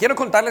Quiero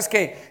contarles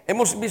que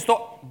hemos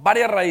visto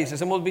varias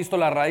raíces. Hemos visto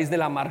la raíz de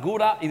la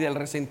amargura y del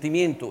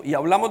resentimiento, y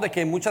hablamos de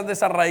que muchas de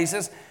esas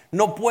raíces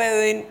no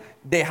pueden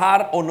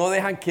dejar o no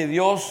dejan que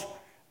Dios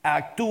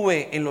actúe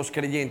en los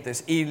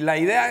creyentes. Y la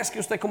idea es que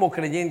usted como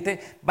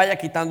creyente vaya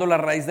quitando la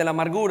raíz de la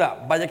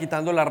amargura, vaya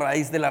quitando la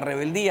raíz de la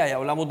rebeldía. Y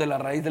hablamos de la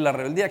raíz de la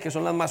rebeldía, que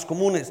son las más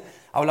comunes.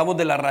 Hablamos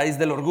de la raíz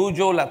del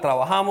orgullo, la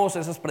trabajamos,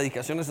 esas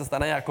predicaciones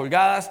están allá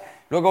colgadas.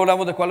 Luego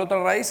hablamos de cuál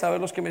otra raíz, a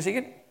ver los que me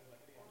siguen.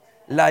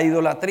 La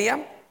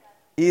idolatría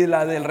y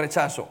la del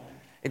rechazo.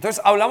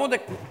 Entonces hablamos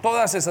de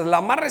todas esas. La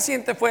más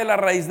reciente fue la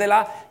raíz de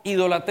la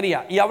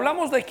idolatría, y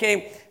hablamos de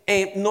que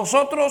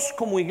nosotros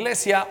como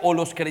iglesia, o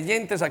los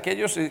creyentes,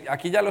 aquellos,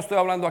 aquí ya lo estoy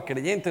hablando a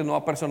creyentes, no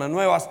a personas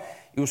nuevas,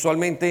 y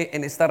usualmente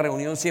en esta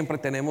reunión siempre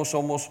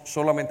somos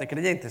solamente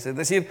creyentes, es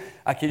decir,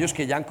 aquellos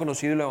que ya han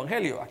conocido el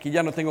evangelio. Aquí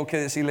ya no tengo que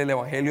decirle el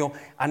evangelio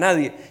a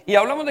nadie. Y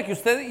hablamos de que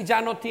usted ya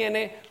no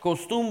tiene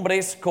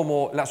costumbres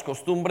como las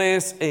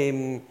costumbres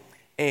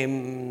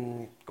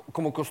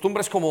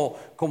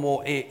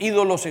como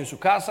ídolos en su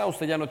casa.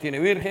 Usted ya no tiene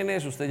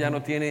vírgenes, usted ya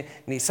no tiene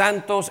ni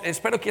santos.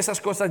 Espero que esas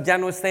cosas ya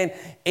no estén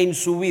en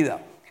su vida,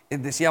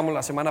 decíamos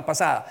la semana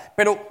pasada.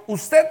 Pero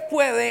usted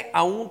puede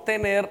aún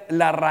tener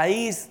la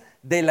raíz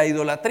de la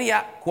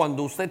idolatría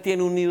cuando usted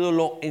tiene un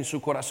ídolo en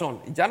su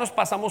corazón. Ya nos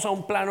pasamos a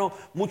un plano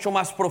mucho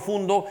más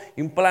profundo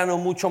y un plano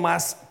mucho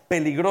más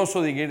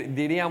peligroso,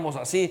 diríamos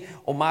así,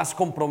 o más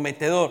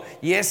comprometedor,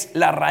 y es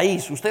la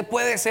raíz. Usted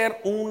puede ser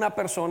una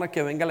persona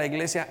que venga a la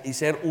iglesia y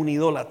ser un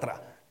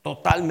idólatra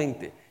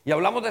totalmente. Y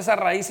hablamos de esas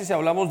raíces y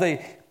hablamos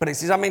de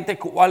precisamente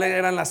cuáles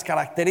eran las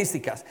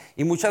características.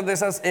 Y muchas de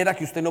esas era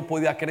que usted no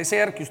podía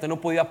crecer, que usted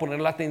no podía poner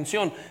la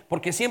atención,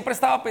 porque siempre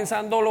estaba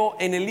pensándolo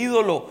en el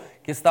ídolo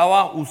que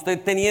estaba usted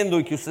teniendo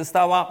y que usted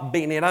estaba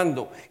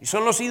venerando. Y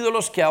son los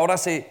ídolos que ahora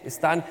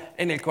están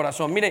en el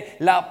corazón. Mire,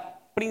 la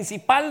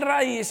principal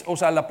raíz, o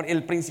sea,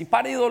 el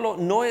principal ídolo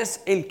no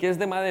es el que es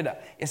de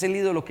madera, es el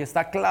ídolo que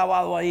está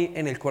clavado ahí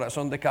en el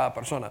corazón de cada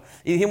persona.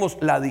 Y dijimos,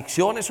 la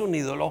adicción es un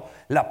ídolo,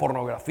 la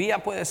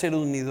pornografía puede ser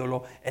un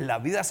ídolo, la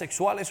vida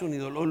sexual es un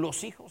ídolo,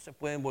 los hijos se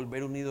pueden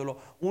volver un ídolo,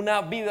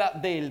 una vida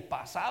del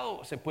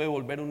pasado se puede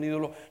volver un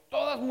ídolo.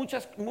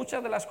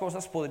 Muchas de las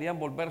cosas podrían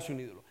volverse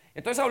un ídolo.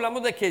 Entonces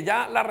hablamos de que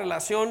ya la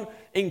relación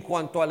en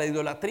cuanto a la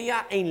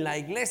idolatría en la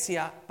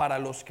iglesia para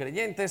los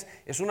creyentes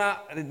es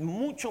una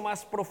mucho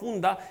más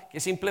profunda que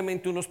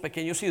simplemente unos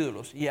pequeños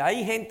ídolos. Y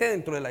hay gente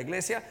dentro de la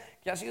iglesia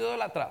que ha sido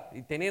idólatra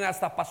y tienen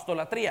hasta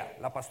pastolatría.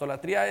 La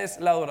pastolatría es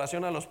la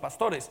adoración a los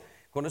pastores.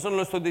 Con eso no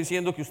le estoy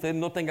diciendo que usted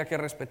no tenga que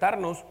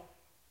respetarnos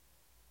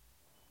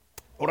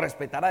o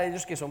respetar a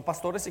ellos que son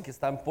pastores y que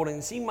están por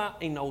encima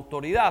en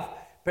autoridad.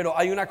 Pero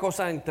hay una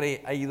cosa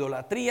entre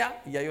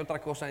idolatría y hay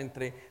otra cosa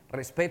entre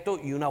respeto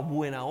y una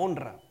buena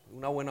honra.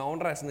 Una buena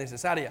honra es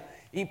necesaria.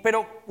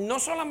 Pero no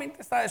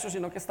solamente está eso,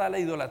 sino que está la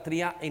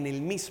idolatría en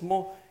el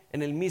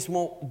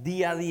mismo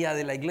día a día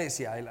de la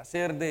iglesia. El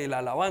hacer de la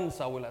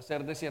alabanza o el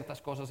hacer de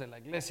ciertas cosas en la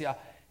iglesia,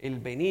 el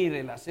venir,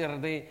 el hacer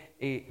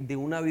de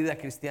una vida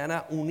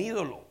cristiana un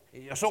ídolo.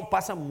 Y eso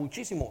pasa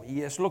muchísimo,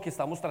 y es lo que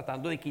estamos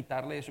tratando de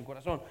quitarle de su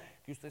corazón,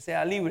 que usted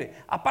sea libre.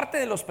 Aparte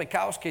de los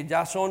pecados que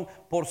ya son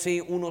por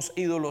sí unos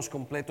ídolos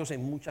completos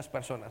en muchas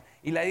personas.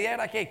 Y la idea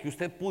era que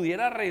usted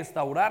pudiera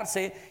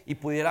restaurarse y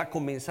pudiera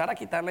comenzar a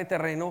quitarle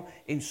terreno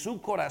en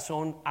su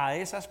corazón a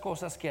esas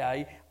cosas que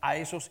hay, a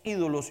esos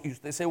ídolos, y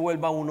usted se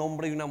vuelva un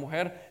hombre y una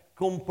mujer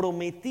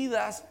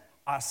comprometidas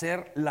a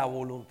hacer la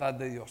voluntad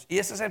de Dios. Y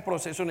ese es el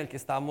proceso en el que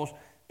estamos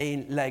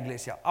en la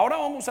iglesia. Ahora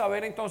vamos a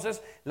ver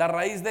entonces la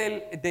raíz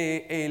del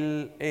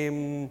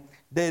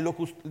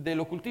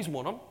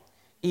ocultismo, ¿no?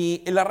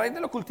 Y la raíz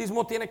del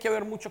ocultismo tiene que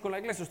ver mucho con la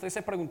iglesia. Usted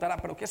se preguntará,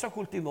 ¿pero qué es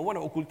ocultismo?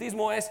 Bueno,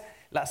 ocultismo es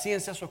las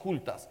ciencias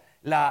ocultas,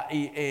 la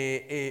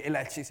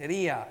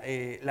hechicería,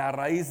 la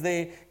raíz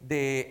de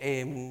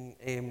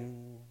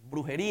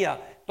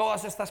brujería,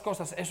 todas estas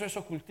cosas. Eso es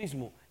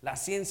ocultismo,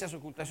 las ciencias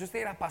ocultas. Si usted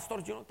dirá,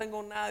 pastor, yo no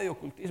tengo nada de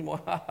ocultismo,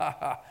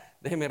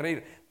 déjeme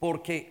reír,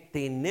 porque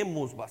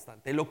tenemos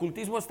bastante. El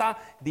ocultismo está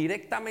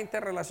directamente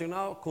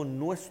relacionado con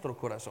nuestro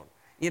corazón.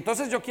 Y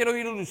entonces yo quiero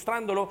ir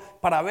ilustrándolo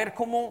para ver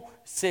cómo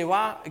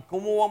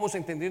vamos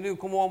entendiendo y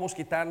cómo vamos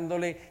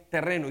quitándole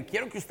terreno. Y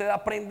quiero que usted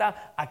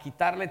aprenda a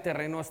quitarle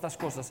terreno a estas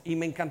cosas. Y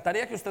me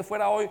encantaría que usted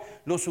fuera hoy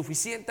lo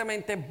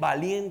suficientemente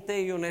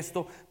valiente y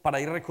honesto para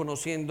ir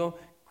reconociendo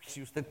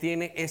si usted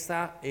tiene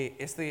esta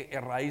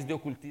raíz de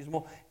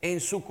ocultismo en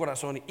su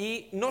corazón.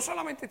 Y no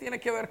solamente tiene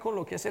que ver con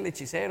lo que es el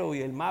hechicero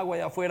y el mago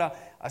allá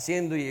afuera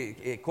haciendo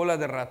colas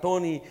de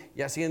ratón y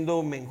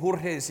haciendo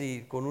menjurjes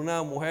y con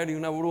una mujer y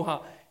una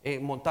bruja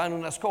montada en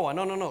una escoba.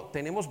 No,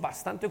 tenemos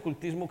bastante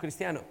ocultismo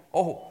cristiano.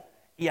 Ojo,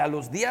 y a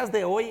los días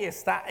de hoy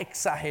está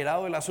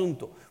exagerado el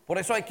asunto. Por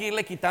eso hay que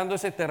irle quitando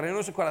ese terreno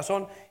de su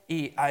corazón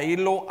y a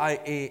irlo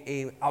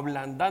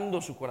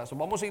ablandando su corazón.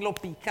 Vamos a irlo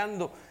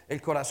picando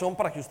el corazón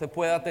para que usted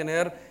pueda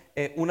tener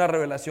una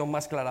revelación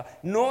más clara.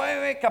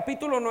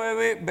 Capítulo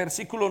 9,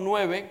 versículo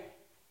 9.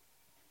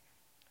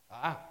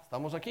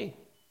 Estamos aquí.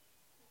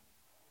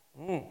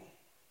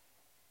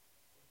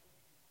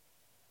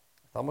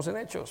 Estamos en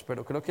Hechos,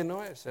 pero creo que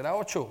no es. Era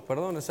 8,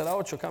 perdón, será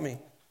 8, Cami.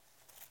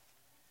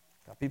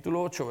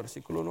 Capítulo 8,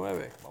 versículo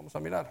 9. Vamos a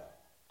mirar.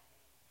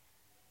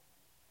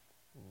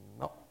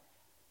 No.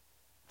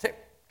 Sí,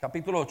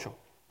 capítulo 8.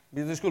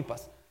 Mis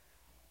disculpas.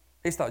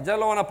 Ahí está, ya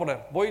lo van a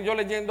poner. Voy yo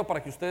leyendo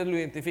para que ustedes lo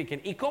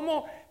identifiquen. ¿Y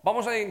cómo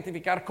vamos a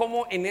identificar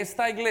cómo en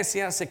esta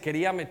iglesia se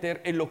quería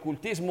meter el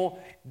ocultismo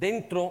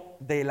dentro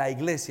de la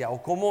iglesia?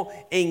 O cómo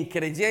en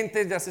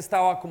creyentes ya se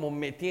estaba como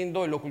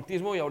metiendo el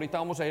ocultismo, y ahorita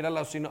vamos a ir a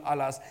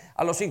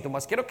los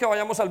síntomas. Quiero que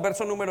vayamos al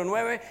verso número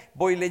 9.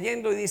 Voy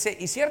leyendo y dice: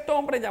 y cierto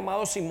hombre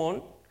llamado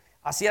Simón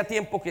hacía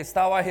tiempo que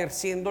estaba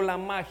ejerciendo la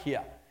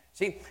magia.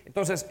 ¿Sí?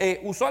 Entonces,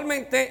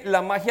 usualmente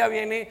la magia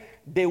viene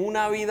de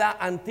una vida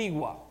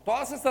antigua.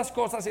 Todas estas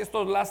cosas y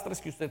estos lastres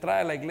que usted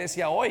trae a la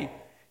iglesia hoy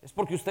es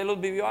porque usted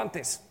los vivió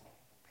antes.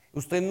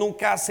 Usted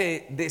nunca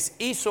se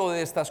deshizo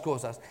de estas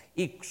cosas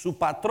y su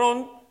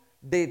patrón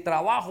de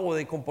trabajo o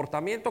de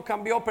comportamiento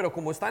cambió, pero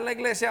como está en la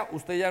iglesia,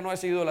 usted ya no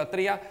hace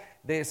idolatría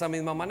de esa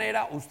misma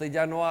manera, usted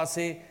ya no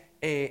hace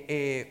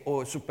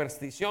o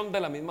superstición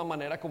de la misma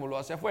manera como lo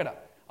hace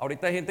afuera.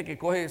 Ahorita hay gente que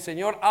coge: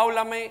 Señor,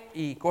 háblame,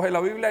 y coge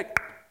la Biblia y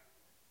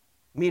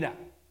mira,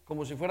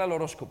 como si fuera el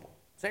horóscopo,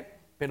 ¿sí?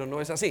 Pero no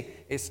es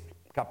así, es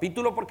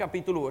capítulo por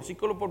capítulo,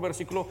 versículo por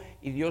versículo,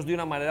 y Dios de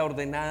una manera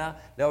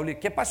ordenada le va a hablar.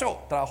 ¿Qué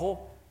pasó?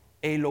 Trajo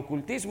el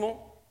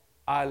ocultismo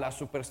a la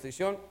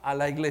superstición a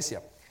la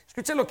iglesia.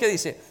 Escuchen lo que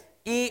dice: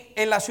 y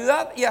en la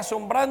ciudad, y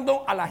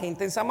asombrando a la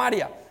gente en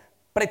Samaria,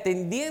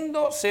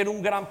 pretendiendo ser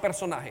un gran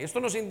personaje. Esto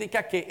nos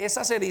indica que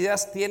esas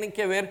heridas tienen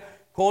que ver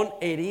con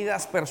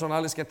heridas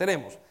personales que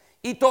tenemos.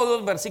 Y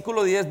todos,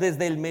 versículo 10,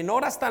 desde el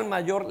menor hasta el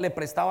mayor, le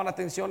prestaban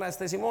atención a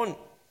este Simón,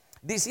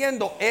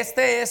 diciendo: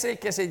 este es el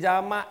que se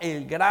llama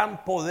el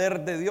gran poder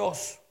de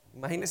Dios.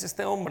 Imagínense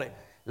este hombre,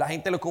 la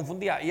gente lo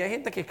confundía, y hay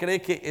gente que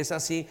cree que es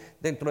así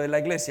dentro de la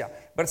iglesia.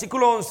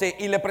 Versículo 11,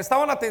 y le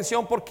prestaban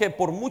atención porque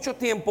por mucho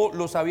tiempo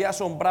los había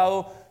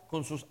asombrado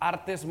con sus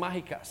artes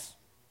mágicas.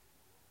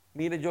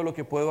 Mire yo lo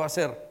que puedo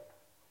hacer.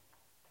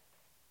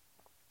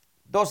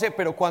 12,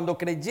 pero cuando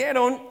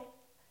creyeron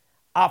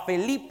a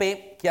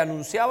Felipe, que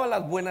anunciaba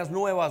las buenas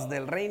nuevas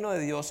del reino de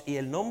Dios y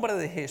el nombre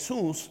de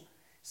Jesús,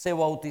 se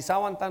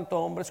bautizaban tanto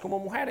hombres como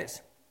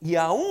mujeres. Y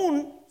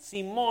aún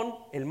Simón,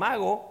 el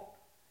mago,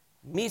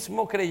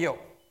 mismo creyó,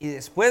 y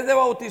después de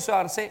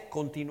bautizarse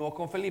continuó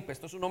con Felipe.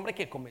 Esto es un hombre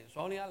que comenzó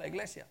a unir a la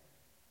iglesia.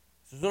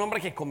 Esto es un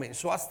hombre que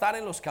comenzó a estar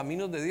en los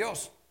caminos de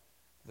Dios.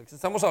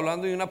 Estamos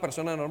hablando de una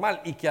persona normal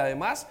y que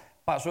además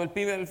pasó el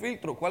primer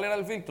filtro. ¿Cuál era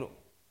el filtro?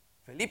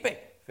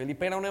 Felipe.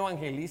 Felipe era un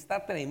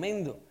evangelista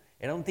tremendo.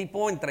 Era un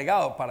tipo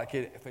entregado. Para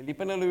que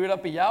Felipe no lo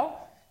hubiera pillado,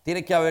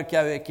 tiene que haber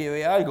que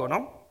ver algo,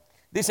 ¿no?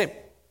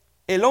 Dice,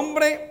 el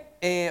hombre,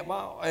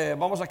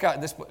 vamos acá,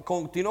 después,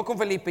 continuó con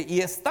Felipe, y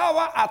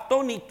estaba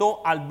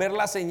atónito al ver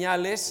las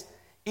señales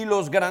y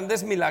los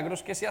grandes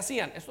milagros que se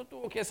hacían. Esto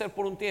tuvo que ser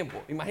por un tiempo.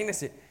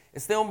 Imagínense,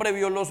 este hombre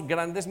vio los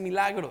grandes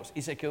milagros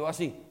y se quedó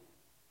así,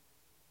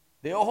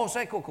 de ojo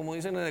seco, como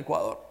dicen en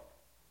Ecuador.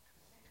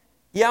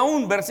 Y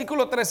aún,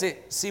 versículo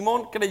 13,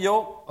 Simón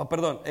creyó,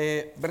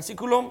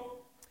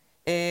 versículo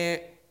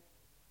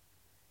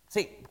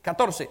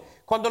 14.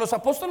 Cuando los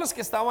apóstoles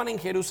que estaban en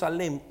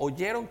Jerusalén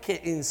oyeron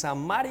que en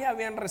Samaria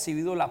habían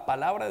recibido la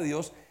palabra de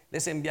Dios,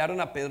 les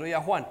enviaron a Pedro y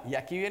a Juan. Y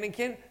aquí vienen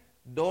 ¿quién?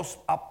 Dos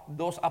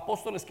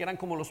apóstoles que eran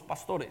como los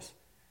pastores.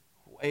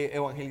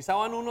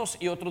 Evangelizaban unos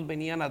y otros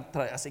venían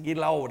a seguir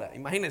la obra.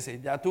 Imagínense,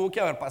 ya tuvo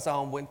que haber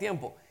pasado un buen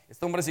tiempo.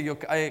 Este hombre siguió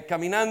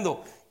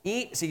caminando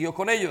y siguió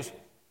con ellos.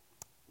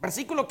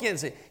 Versículo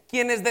 15,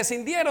 quienes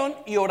descendieron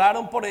y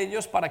oraron por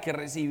ellos para que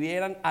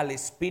recibieran al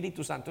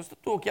Espíritu Santo. Esto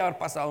tuvo que haber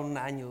pasado 1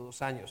 año,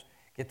 2 años,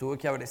 que tuvo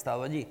que haber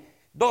estado allí.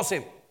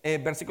 12,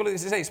 versículo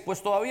 16,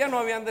 pues todavía no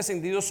habían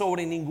descendido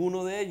sobre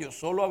ninguno de ellos,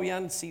 solo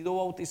habían sido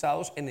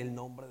bautizados en el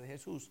nombre de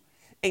Jesús.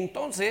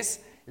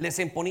 Entonces les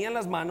imponían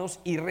las manos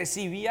y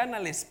recibían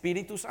al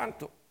Espíritu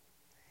Santo,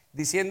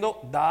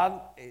 diciendo,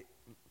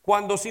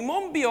 cuando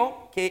Simón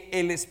vio que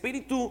el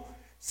Espíritu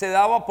se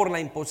daba por la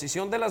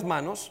imposición de las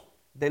manos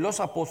de los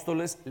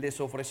apóstoles, les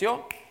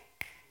ofreció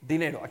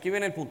dinero. Aquí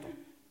viene el punto.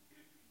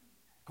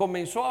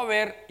 Comenzó a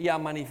ver y a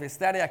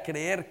manifestar y a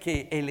creer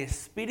que el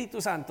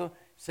Espíritu Santo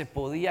se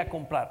podía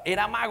comprar.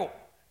 Era mago,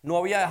 no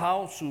había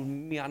dejado su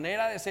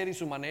manera de ser y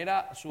su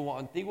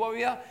antigua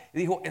vida, y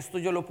dijo, esto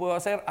yo lo puedo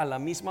hacer a la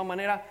misma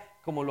manera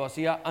como lo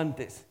hacía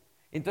antes.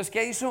 Entonces,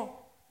 ¿qué hizo?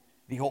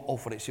 Dijo,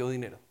 ofreció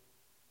dinero.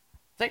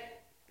 ¿Sí?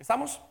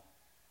 ¿Estamos?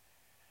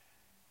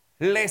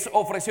 Les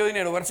ofreció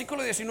dinero.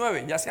 Versículo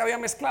 19, ya se había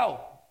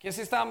mezclado. ¿Qué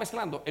se estaba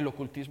mezclando? El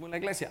ocultismo en la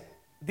iglesia.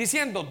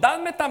 Diciendo,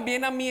 dadme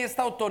también a mí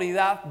esta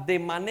autoridad, de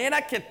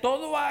manera que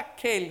todo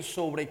aquel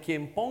sobre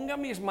quien ponga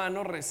mis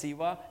manos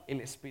reciba el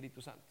Espíritu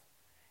Santo.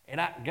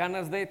 Era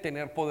ganas de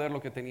tener poder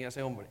lo que tenía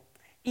ese hombre.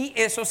 Y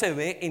eso se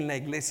ve en la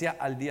iglesia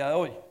al día de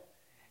hoy.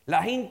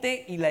 La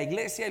gente y la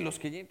iglesia y los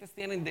creyentes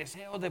tienen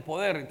deseos de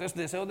poder. Entonces,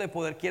 deseos de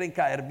poder, quieren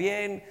caer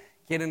bien,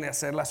 quieren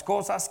hacer las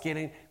cosas,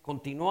 quieren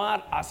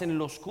continuar, hacen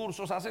los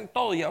cursos, hacen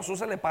todo, y a eso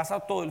se le pasa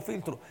todo el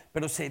filtro.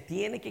 Pero se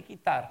tiene que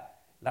quitar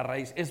la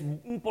raíz. Es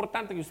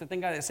importante que usted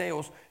tenga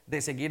deseos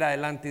de seguir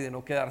adelante y de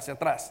no quedarse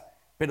atrás,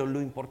 pero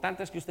lo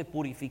importante es que usted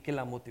purifique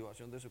la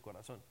motivación de su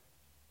corazón.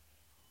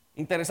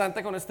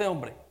 Interesante con este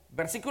hombre.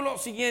 Versículo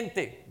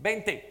siguiente,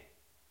 20.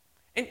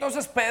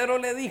 Entonces Pedro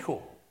le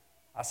dijo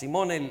a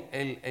Simón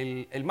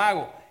el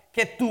mago,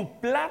 que tu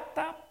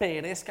plata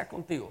perezca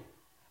contigo,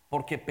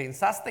 porque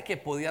pensaste que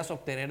podías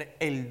obtener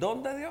el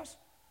don de Dios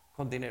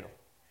con dinero.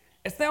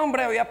 Este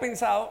hombre había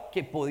pensado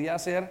que podía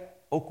hacer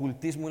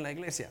ocultismo en la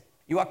iglesia.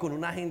 Iba con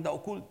una agenda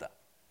oculta.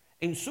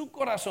 En su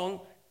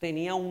corazón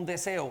tenía un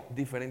deseo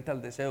diferente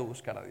al deseo de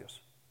buscar a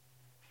Dios.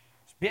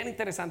 Es bien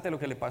interesante lo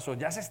que le pasó.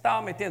 Ya se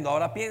estaba metiendo.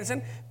 Ahora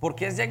piensen por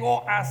qué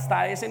llegó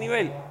hasta ese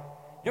nivel.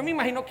 Yo me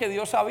imagino que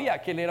Dios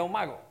sabía que él era un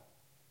mago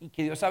y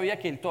que Dios sabía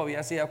que él todavía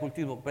hacía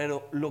ocultismo,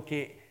 pero lo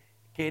que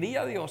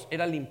quería Dios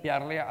era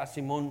limpiarle a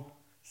Simón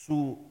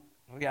su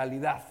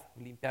realidad,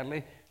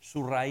 limpiarle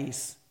su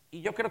raíz.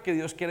 Y yo creo que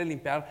Dios quiere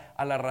limpiar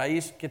a la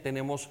raíz que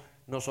tenemos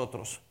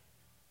nosotros.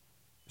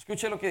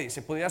 Escuche lo que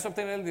dice: podías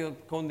obtener el Dios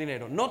con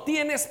dinero. No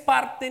tienes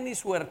parte ni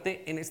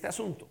suerte en este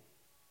asunto,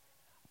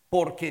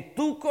 porque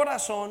tu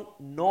corazón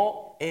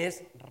no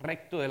es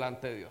recto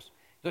delante de Dios.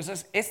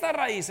 Entonces, estas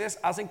raíces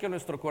hacen que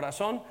nuestro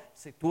corazón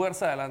se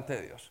tuerza delante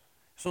de Dios.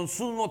 Son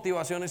sus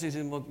motivaciones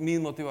y mis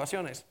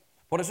motivaciones.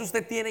 Por eso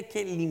usted tiene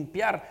que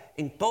limpiar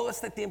en todo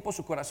este tiempo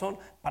su corazón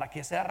para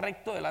que sea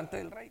recto delante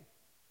del Rey,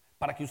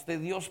 para que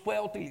Dios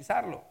pueda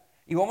utilizarlo.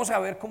 Y vamos a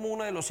ver cómo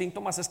uno de los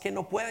síntomas es que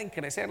no pueden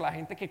crecer. La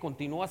gente que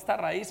continúa esta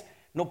raíz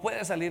no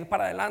puede salir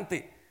para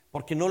adelante,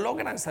 porque no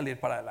logran salir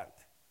para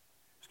adelante.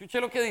 Escuche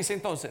lo que dice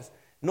entonces: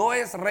 no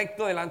es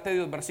recto delante de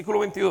Dios. Versículo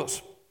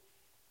 22.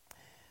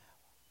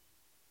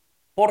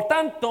 Por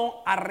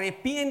tanto,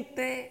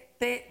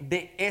 arrepiéntete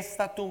de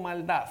esta tu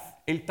maldad.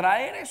 El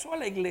traer eso a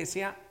la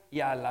iglesia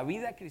y a la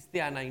vida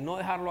cristiana y no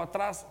dejarlo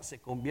atrás se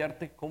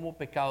convierte como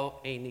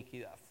pecado e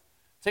iniquidad.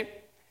 ¿Sí?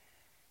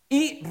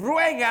 Y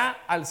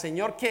ruega al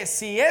Señor que,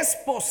 si es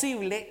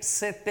posible,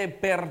 se te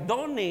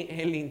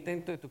perdone el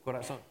intento de tu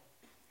corazón.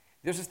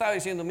 Dios estaba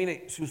diciendo: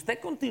 mire, si usted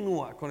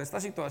continúa con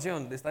esta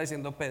situación, le está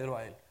diciendo Pedro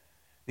a él,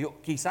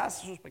 digo, quizás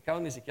sus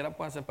pecados ni siquiera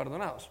puedan ser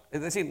perdonados.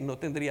 Es decir, no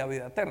tendría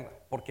vida eterna,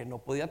 porque no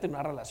podía tener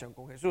una relación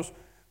con Jesús.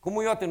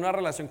 ¿Cómo iba a tener una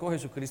relación con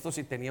Jesucristo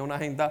si tenía una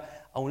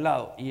agenda a un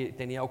lado y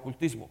tenía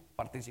ocultismo?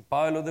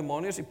 Participaba de los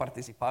demonios y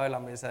participaba de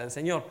la mesa del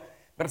Señor.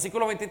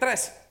 Versículo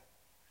 23.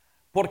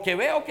 Porque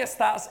veo que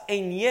estás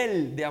en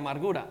hiel de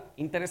amargura.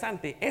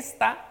 Interesante,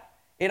 esta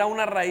era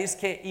una raíz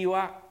que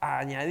iba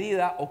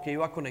añadida o que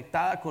iba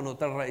conectada con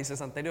otras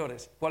raíces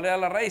anteriores. ¿Cuál era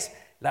la raíz?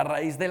 La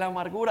raíz de la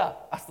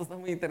amargura. Esto está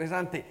muy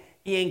interesante.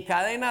 Y en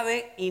cadena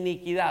de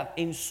iniquidad.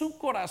 En su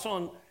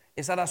corazón,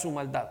 esa era su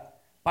maldad.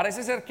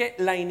 Parece ser que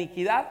la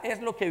iniquidad es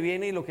lo que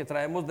viene y lo que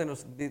traemos de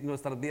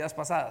nuestras vidas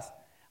pasadas.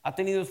 ¿Ha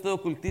tenido usted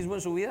ocultismo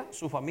en su vida?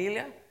 ¿Su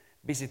familia?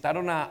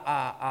 ¿Visitaron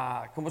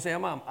 ¿cómo se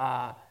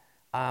llama?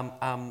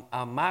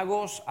 A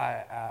magos,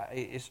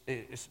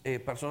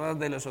 personas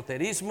del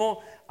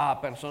esoterismo,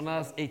 a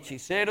personas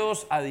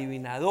hechiceros,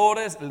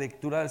 adivinadores,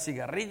 lectura del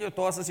cigarrillo,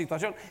 toda esa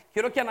situación?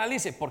 Quiero que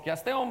analice, porque a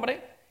este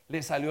hombre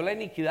le salió la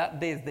iniquidad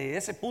desde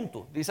ese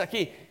punto. Dice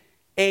aquí: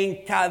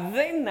 en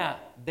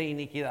cadena de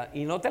iniquidad.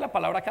 Y note la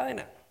palabra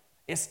cadena.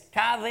 Es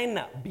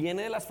cadena,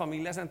 viene de las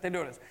familias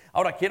anteriores.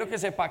 Ahora, quiero que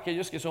sepa,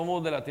 aquellos que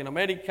somos de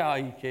Latinoamérica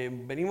y que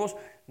venimos,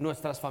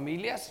 nuestras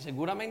familias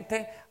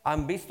seguramente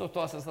han visto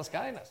todas estas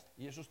cadenas,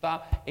 y eso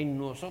está en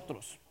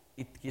nosotros,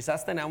 y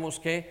quizás tenemos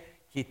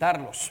que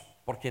quitarlos,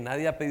 porque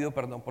nadie ha pedido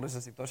perdón por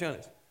esas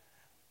situaciones.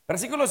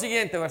 Versículo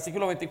siguiente,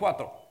 versículo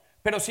 24.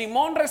 Pero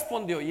Simón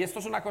respondió, y esto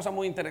es una cosa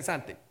muy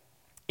interesante,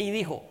 y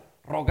dijo: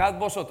 rogad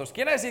vosotros.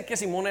 Quiere decir que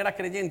Simón era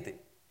creyente,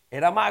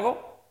 era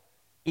mago,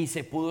 y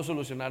se pudo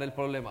solucionar el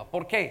problema.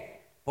 ¿Por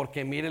qué?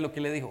 Porque mire lo que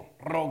le dijo: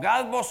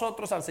 rogad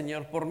vosotros al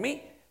Señor por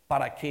mí,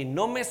 para que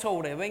no me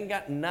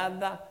sobrevenga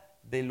nada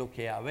de lo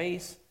que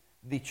habéis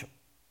dicho.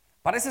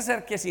 Parece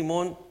ser que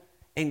Simón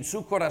en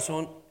su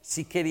corazón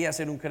sí quería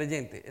ser un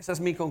creyente. Esa es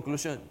mi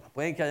conclusión.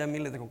 Pueden que haya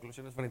miles de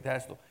conclusiones frente a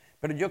esto,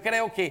 pero yo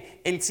creo que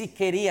él sí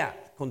quería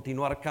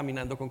continuar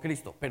caminando con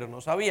Cristo, pero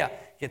no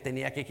sabía que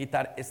tenía que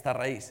quitar esta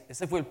raíz.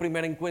 Ese fue el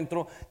primer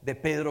encuentro de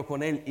Pedro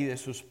con él y de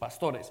sus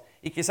pastores.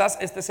 Y quizás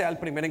este sea el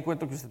primer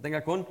encuentro que usted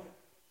tenga con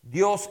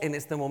Dios en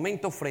este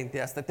momento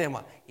frente a este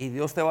tema. Y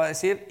Dios te va a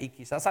decir, y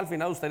quizás al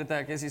final usted le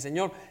tenga que decir: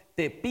 Señor,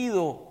 te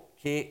pido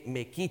que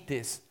me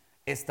quites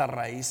esta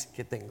raíz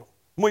que tengo.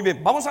 Muy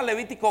bien, vamos a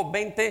Levítico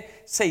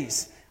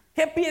 26.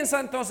 ¿Qué piensa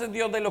entonces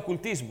Dios del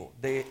ocultismo,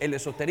 del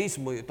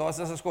esoterismo y de todas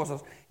esas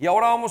cosas? Y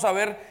ahora vamos a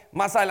ver,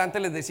 más adelante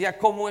les decía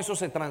cómo eso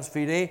se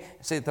transfiere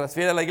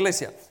a la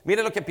iglesia.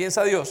 Mire lo que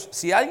piensa Dios.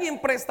 Si alguien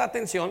presta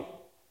atención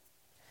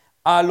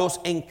a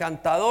los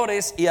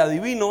encantadores y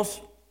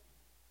adivinos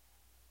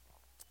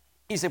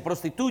y se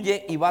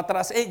prostituye y va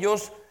tras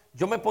ellos,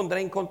 yo me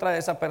pondré en contra de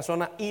esa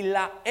persona y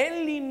la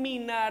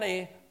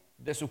eliminaré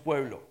de su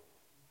pueblo.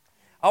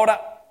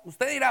 Ahora,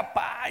 usted dirá: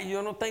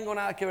 yo no tengo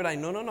nada que ver ahí.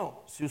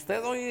 No. Si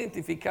usted hoy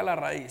identifica la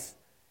raíz,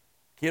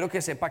 quiero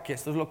que sepa que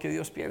esto es lo que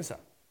Dios piensa.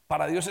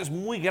 Para Dios es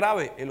muy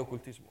grave el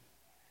ocultismo.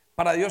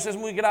 Para Dios es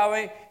muy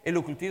grave el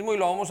ocultismo, y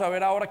lo vamos a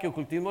ver ahora, que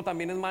ocultismo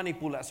también es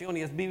manipulación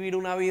y es vivir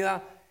una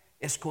vida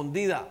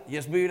escondida y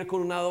es vivir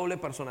con una doble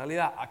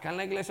personalidad. Acá en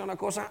la iglesia una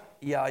cosa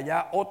y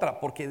allá otra,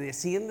 porque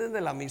descienden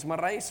de la misma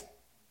raíz.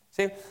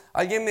 ¿Sí?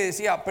 Alguien me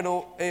decía,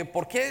 pero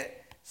 ¿por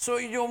qué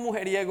soy yo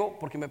mujeriego?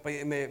 Porque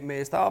me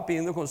estaba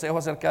pidiendo consejo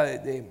acerca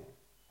de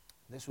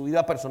su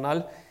vida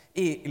personal,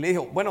 y le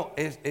dijo, bueno,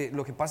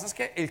 lo que pasa es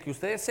que el que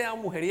usted sea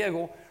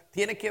mujeriego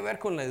tiene que ver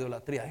con la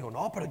idolatría. Dijo,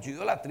 no, pero yo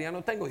idolatría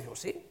no tengo. Dijo,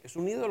 sí, es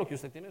un ídolo que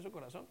usted tiene en su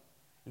corazón.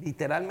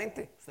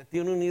 Literalmente, usted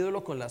tiene un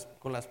ídolo con las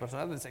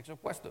personas del sexo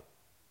opuesto.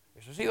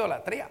 Eso es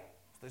idolatría.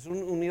 Usted es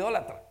un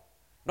idólatra.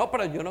 No,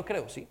 pero yo no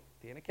creo. Sí,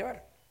 tiene que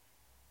ver.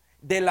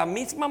 De la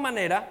misma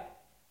manera,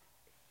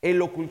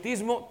 el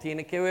ocultismo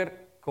tiene que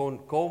ver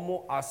con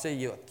cómo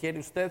adquiere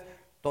usted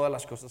todas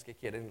las cosas que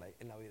quiere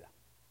en la vida.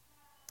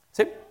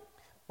 ¿Sí?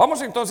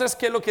 Vamos entonces,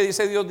 ¿qué es lo que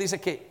dice Dios? Dice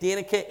que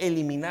tiene que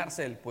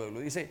eliminarse del pueblo.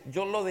 Dice,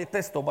 yo lo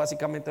detesto,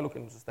 básicamente lo que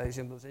nos está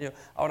diciendo el Señor.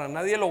 Ahora,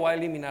 nadie lo va a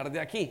eliminar de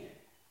aquí.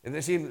 Es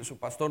decir, su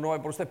pastor no va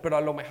por usted, pero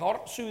a lo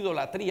mejor su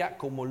idolatría,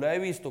 como lo he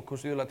visto, con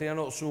su idolatría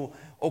no, su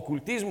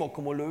ocultismo,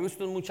 como lo he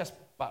visto en muchas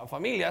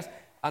familias,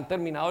 han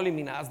terminado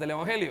eliminadas del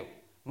evangelio.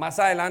 Más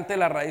adelante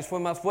la raíz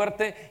fue más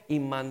fuerte y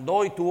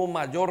mandó y tuvo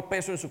mayor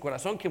peso en su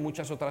corazón que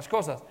muchas otras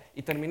cosas.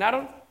 Y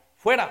terminaron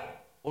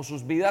fuera, o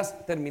sus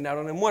vidas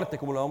terminaron en muerte,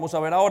 como lo vamos a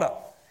ver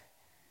ahora.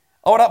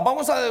 Ahora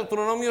vamos a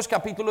Deuteronomios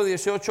capítulo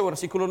 18,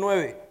 versículo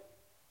 9.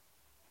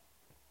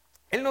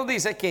 Él nos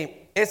dice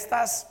que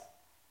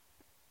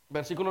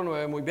versículo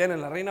 9, muy bien,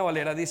 en la Reina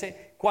Valera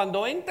dice,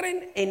 cuando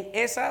entren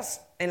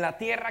en la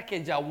tierra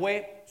que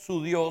Yahweh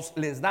su Dios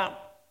les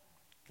da,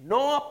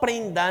 no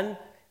aprendan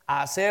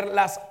a hacer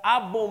las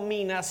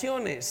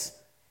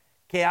abominaciones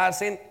que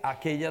hacen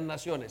aquellas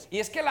naciones. Y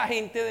es que la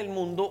gente del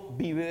mundo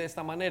vive de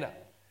esta manera.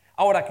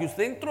 Ahora que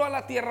usted entró a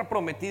la tierra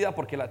prometida,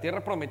 porque la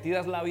tierra prometida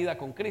es la vida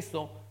con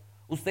Cristo,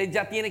 usted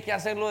ya tiene que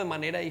hacerlo de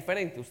manera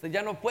diferente. Usted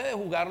ya no puede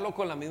jugarlo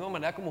con la misma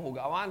manera como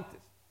jugaba antes.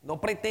 No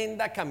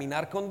pretenda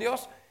caminar con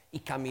Dios y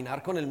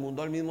caminar con el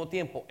mundo al mismo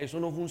tiempo. Eso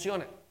no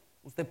funciona.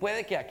 Usted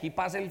puede que aquí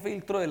pase el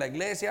filtro de la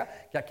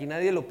iglesia, que aquí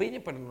nadie lo pille,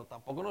 pero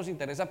tampoco nos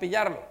interesa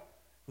pillarlo.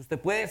 Usted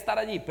puede estar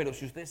allí, pero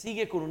si usted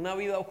sigue con una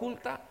vida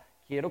oculta,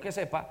 quiero que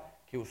sepa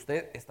que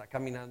usted está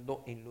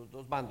caminando en los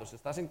dos bandos. Se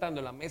está sentando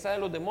en la mesa de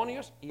los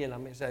demonios y en la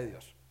mesa de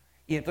Dios.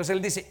 Y entonces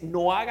él dice,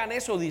 no hagan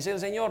eso, dice el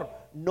Señor,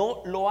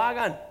 no lo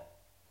hagan.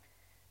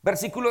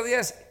 Versículo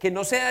 10, que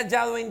no sea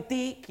hallado en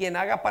ti quien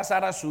haga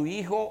pasar a su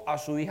hijo, a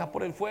su hija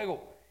por el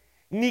fuego,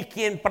 ni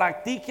quien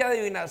practique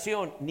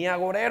adivinación, ni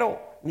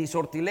agorero, ni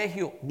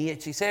sortilegio, ni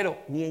hechicero,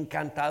 ni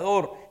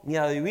encantador, ni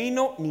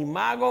adivino, ni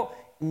mago,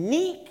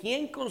 ni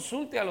quien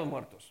consulte a los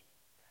muertos.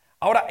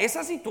 Ahora,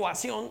 esa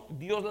situación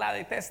Dios la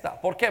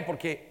detesta. ¿Por qué?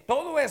 Porque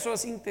todo eso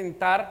es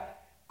intentar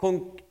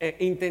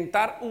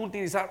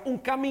utilizar un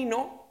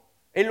camino.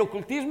 El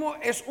ocultismo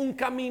es un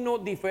camino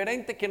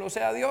diferente que no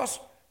sea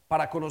Dios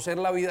para conocer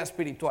la vida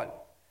espiritual.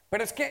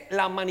 Pero es que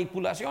la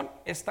manipulación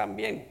es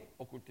también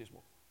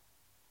ocultismo.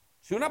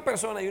 Si una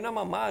persona y una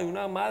mamá y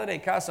una madre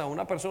de casa,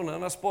 una persona,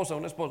 una esposa,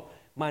 un esposo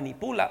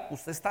manipula,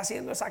 usted está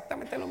haciendo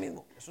exactamente lo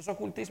mismo. Eso es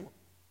ocultismo.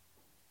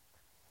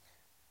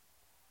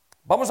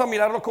 Vamos a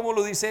mirarlo como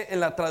lo dice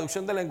en la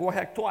traducción del lenguaje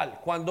actual.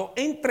 Cuando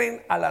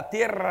entren a la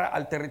tierra,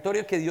 al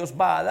territorio que Dios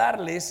va a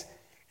darles,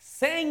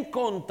 se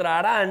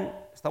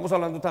encontrarán, estamos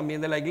hablando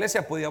también de la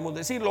iglesia, podríamos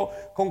decirlo,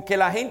 con que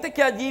la gente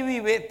que allí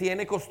vive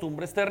tiene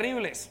costumbres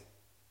terribles.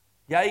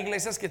 Ya hay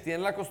iglesias que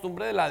tienen la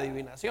costumbre de la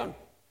adivinación.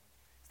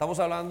 Estamos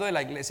hablando de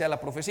la iglesia de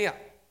la profecía.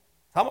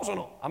 ¿Estamos o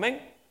no?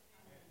 Amén.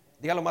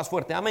 Dígalo más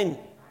fuerte,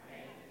 amén.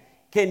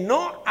 Que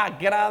no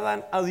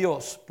agradan a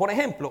Dios. Por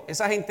ejemplo,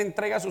 esa gente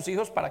entrega a sus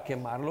hijos para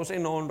quemarlos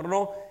en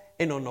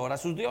honor a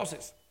sus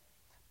dioses.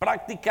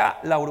 Practica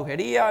la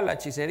brujería, la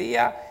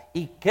hechicería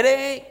y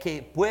cree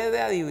que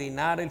puede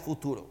adivinar el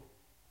futuro.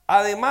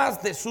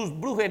 Además de sus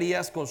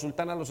brujerías,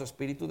 consultan a los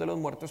espíritus de los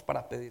muertos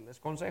para pedirles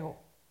consejo.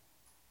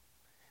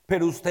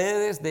 Pero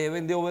ustedes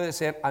deben de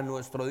obedecer a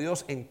nuestro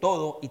Dios en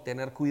todo y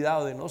tener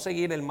cuidado de no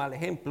seguir el mal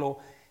ejemplo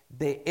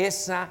de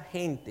esa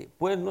gente,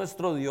 pues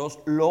nuestro Dios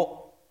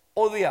lo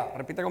odia.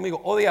 Repita conmigo,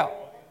 odia.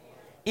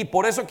 Y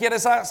por eso quiere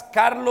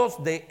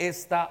sacarlos de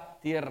esta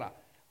tierra.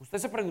 Usted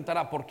se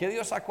preguntará, ¿por qué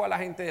Dios sacó a la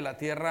gente de la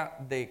tierra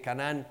de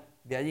Canaán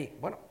de allí?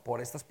 Bueno, por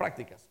estas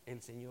prácticas.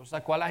 El Señor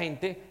sacó a la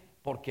gente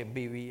porque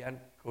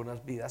vivían con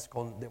unas vidas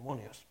con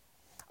demonios.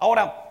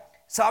 Ahora,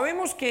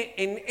 sabemos que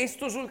en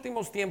estos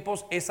últimos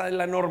tiempos esa es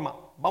la norma.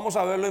 Vamos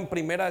a verlo en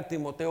 1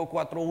 Timoteo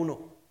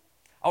 4:1.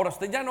 Ahora,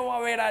 usted ya no va a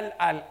ver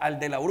al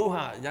de la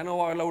bruja, ya no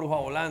va a ver la bruja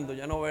volando,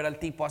 ya no va a ver al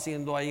tipo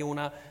haciendo ahí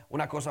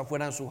una cosa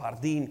fuera en su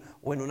jardín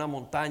o en una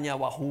montaña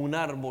bajo un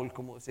árbol,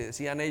 como se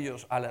decían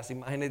ellos, a las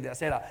imágenes de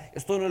acera.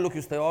 Esto no es lo que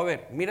usted va a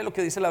ver. Mire lo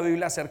que dice la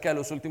Biblia acerca de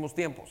los últimos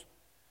tiempos.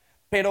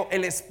 Pero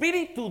el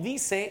Espíritu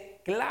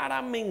dice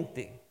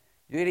claramente,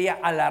 yo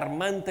diría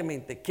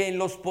alarmantemente, que en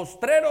los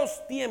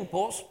postreros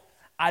tiempos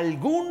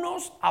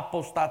algunos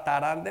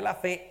apostatarán de la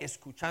fe,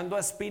 escuchando a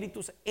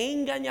espíritus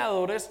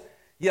engañadores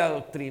y a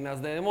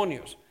doctrinas de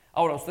demonios.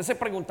 Ahora, usted se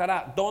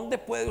preguntará, ¿dónde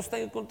puede usted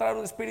encontrar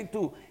un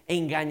espíritu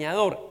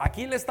engañador?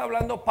 Aquí le está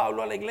hablando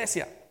Pablo a la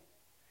iglesia.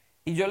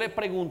 Y yo le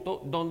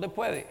pregunto, ¿dónde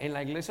puede? En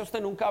la iglesia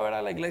usted nunca verá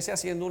a la iglesia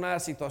haciendo una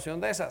situación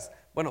de esas.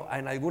 Bueno,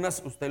 en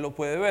algunas usted lo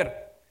puede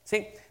ver,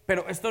 ¿sí?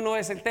 Pero esto no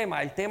es el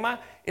tema. El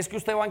tema es que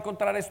usted va a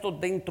encontrar esto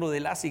dentro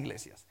de las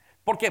iglesias.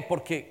 ¿Por qué?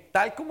 Porque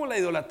tal como la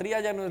idolatría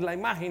ya no es la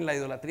imagen, la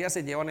idolatría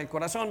se lleva en el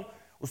corazón.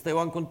 Usted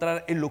va a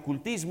encontrar el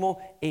ocultismo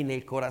en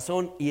el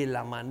corazón y en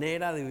la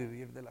manera de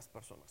vivir de las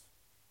personas.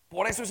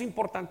 Por eso es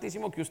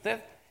importantísimo que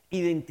usted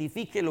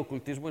identifique el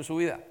ocultismo en su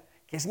vida.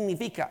 ¿Qué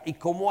significa? ¿Y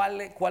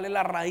cuál es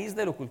la raíz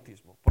del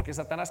ocultismo? Porque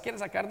Satanás quiere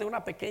sacar de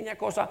una pequeña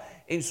cosa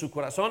en su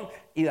corazón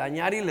y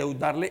dañar y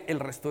leudarle el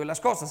resto de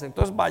las cosas.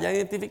 Entonces vaya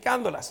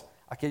identificándolas,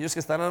 aquellos que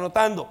están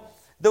anotando.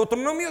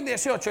 Deuteronomio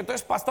 18,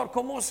 entonces pastor,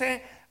 ¿cómo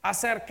se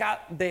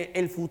acerca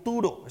del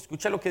futuro?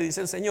 Escucha lo que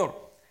dice el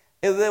Señor.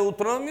 El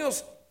Deuteronomio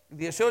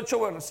 18,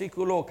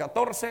 versículo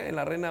 14, en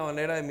la Reina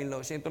Valera de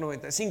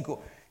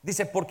 1995.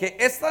 Dice, porque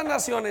estas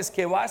naciones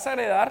que vas a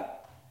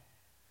heredar,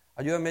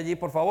 ayúdame allí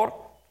por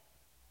favor,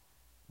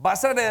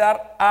 vas a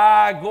heredar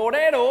a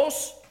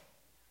agoreros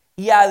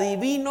y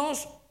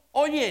adivinos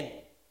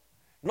oyen.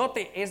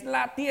 Note, es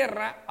la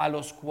tierra a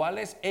los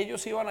cuales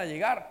ellos iban a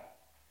llegar.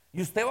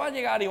 Y usted va a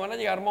llegar y van a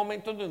llegar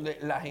momentos donde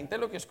la gente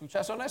lo que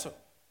escucha son eso.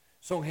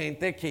 Son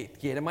gente que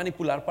quiere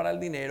manipular para el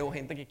dinero,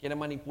 gente que quiere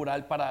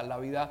manipular para la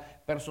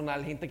vida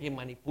personal, gente que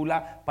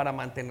manipula para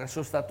mantener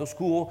su status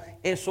quo.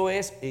 Eso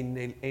es,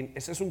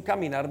 ese es un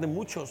caminar de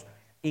muchos,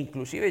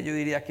 inclusive yo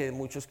diría que de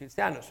muchos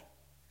cristianos.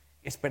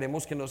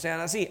 Esperemos que no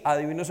sean así.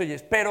 Adivinos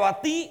oyes, pero a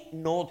ti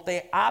no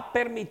te ha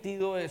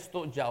permitido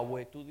esto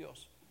Yahweh tu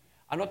Dios.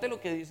 Anote lo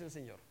que dice el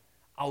Señor.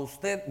 A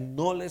usted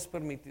no le es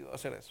permitido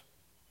hacer eso.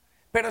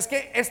 Pero es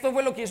que esto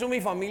fue lo que hizo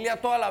mi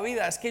familia toda la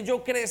vida. Es que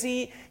yo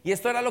crecí y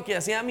esto era lo que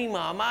hacía mi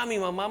mamá. Mi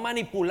mamá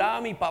manipulaba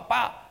a mi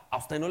papá. A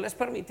usted no le es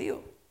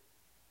permitido.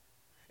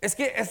 Es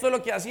que esto es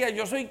lo que hacía.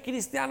 Yo soy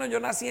cristiano, yo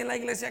nací en la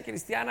iglesia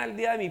cristiana. El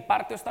día de mi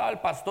parto estaba el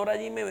pastor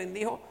allí y me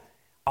bendijo.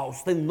 A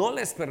usted no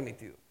le es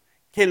permitido.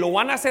 Que lo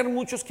van a hacer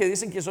muchos que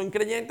dicen que son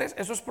creyentes,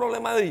 eso es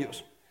problema de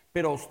ellos.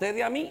 Pero a usted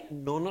y a mí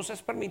no nos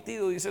es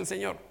permitido, dice el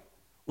Señor.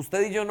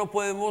 Usted y yo no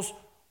podemos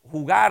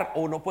jugar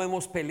o no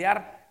podemos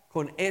pelear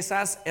con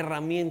esas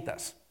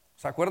herramientas.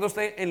 ¿Se acuerda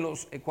usted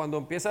cuando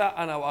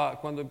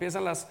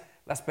empiezan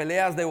las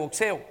peleas de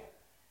boxeo?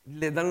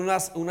 Les dan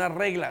unas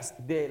reglas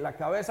de la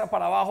cabeza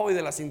para abajo y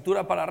de la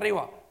cintura para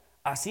arriba.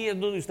 Así es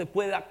donde usted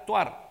puede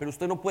actuar, pero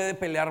usted no puede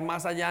pelear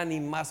más allá ni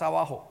más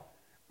abajo.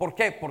 ¿Por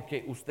qué?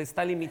 Porque usted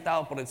está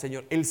limitado por el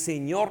Señor. El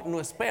Señor no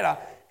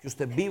espera que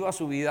usted viva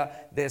su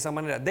vida de esa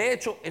manera. De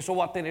hecho, eso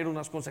va a tener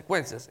unas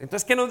consecuencias.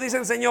 Entonces, ¿qué nos dice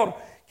el Señor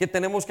que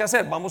tenemos que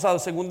hacer? Vamos a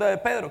 2 de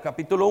Pedro,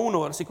 capítulo 1,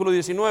 versículo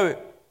 19.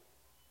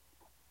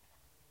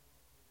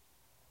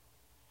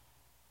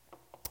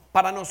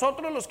 Para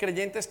nosotros los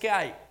creyentes, ¿qué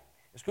hay?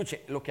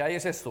 Escuche, lo que hay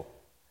es esto,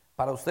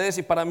 para ustedes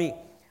y para mí.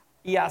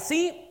 Y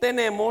así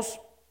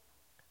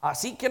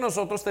que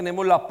nosotros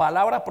tenemos la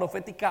palabra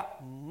profética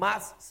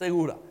más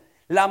segura.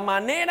 La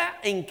manera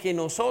en que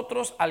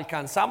nosotros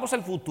alcanzamos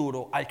el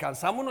futuro,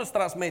 alcanzamos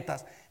nuestras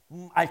metas,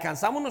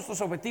 alcanzamos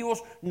nuestros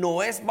objetivos,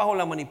 no es bajo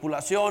la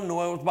manipulación,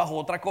 no es bajo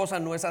otra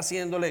cosa, no es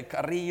haciéndole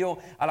carrillo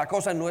a la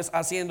cosa, no es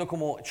haciendo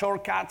como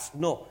shortcuts,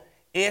 no,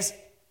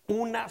 es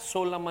una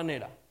sola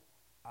manera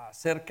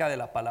acerca de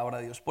la palabra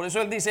de Dios. Por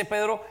eso él dice,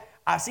 Pedro,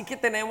 así que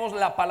tenemos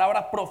la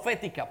palabra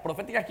profética.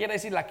 Profética quiere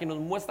decir la que nos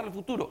muestra el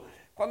futuro.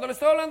 Cuando le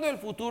estoy hablando del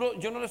futuro,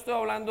 yo no le estoy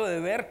hablando de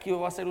ver qué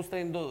va a hacer usted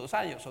en 2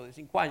 años o de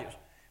 5 años.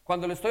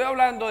 Cuando le estoy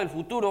hablando del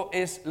futuro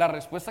es la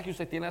respuesta que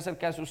usted tiene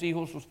acerca de sus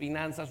hijos, sus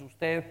finanzas,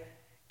 usted,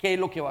 qué es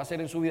lo que va a hacer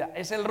en su vida.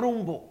 Es el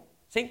rumbo,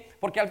 ¿sí?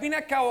 Porque al fin y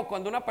al cabo,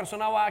 cuando una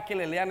persona va a que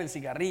le lean el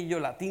cigarrillo,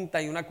 la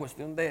tinta y una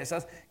cuestión de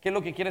esas, ¿qué es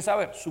lo que quiere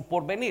saber? Su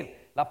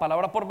porvenir. La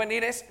palabra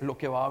porvenir es lo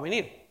que va a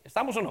venir.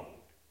 ¿Estamos o no?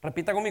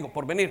 Repita conmigo,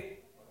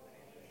 porvenir.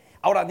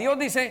 Ahora, Dios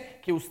dice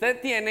que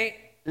usted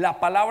tiene la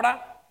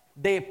palabra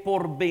de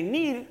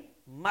porvenir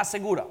más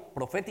segura.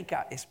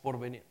 Profética es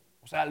porvenir.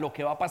 O sea, lo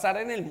que va a pasar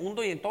en el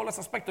mundo y en todos los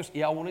aspectos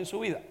y aún en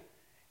su vida.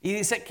 Y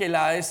dice que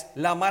es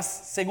la más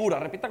segura.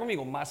 Repita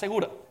conmigo, más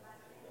segura.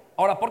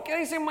 Ahora, ¿por qué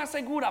dice más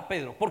segura,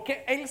 Pedro?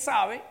 Porque él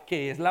sabe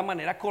que es la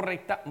manera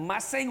correcta,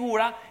 más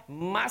segura,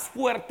 más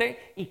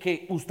fuerte y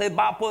que usted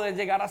va a poder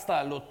llegar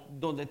hasta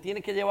donde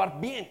tiene que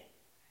llevar bien.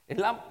 Es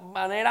la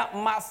manera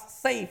más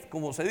safe,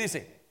 como se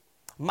dice,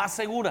 más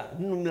segura,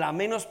 la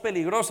menos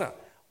peligrosa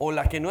o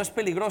la que no es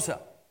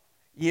peligrosa.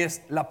 Y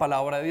es la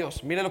palabra de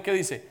Dios. Mire lo que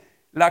dice.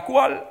 La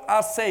cual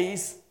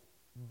hacéis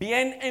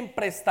bien en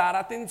prestar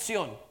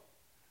atención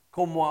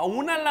como a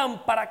una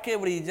lámpara que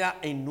brilla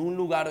en un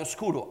lugar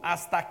oscuro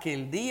hasta que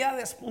el día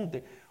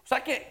despunte. O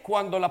sea que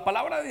cuando la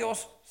palabra de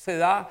Dios se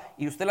da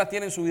y usted la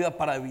tiene en su vida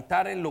para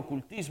evitar el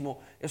ocultismo,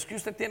 es que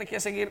usted tiene que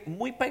seguir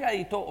muy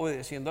pegadito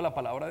obedeciendo la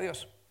palabra de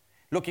Dios.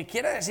 Lo que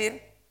quiere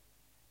decir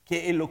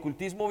que el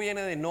ocultismo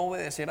viene de no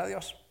obedecer a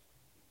Dios.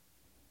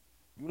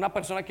 Y una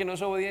persona que no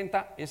es obediente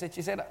es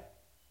hechicera.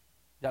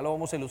 Ya lo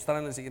vamos a ilustrar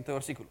en el siguiente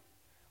versículo.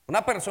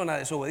 Una persona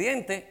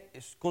desobediente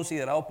es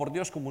considerado por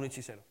Dios como un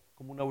hechicero,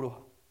 como una bruja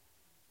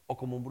o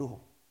como un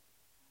brujo.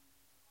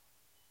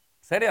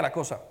 Seria la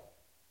cosa,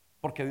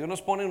 porque Dios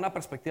nos pone en una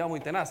perspectiva muy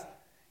tenaz.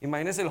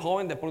 Imagínese el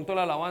joven de pronto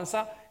la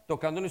alabanza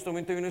tocando un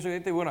instrumento y un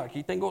instrumento y bueno,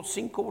 aquí tengo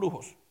 5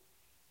 brujos.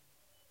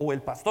 O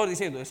el pastor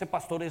diciendo, ese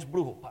pastor es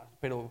brujo,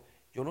 pero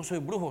yo no soy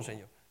brujo,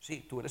 Señor. Sí,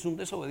 tú eres un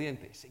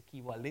desobediente, es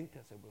equivalente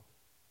a ser brujo.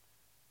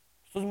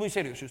 Esto es muy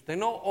serio. Si usted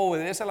no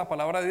obedece a la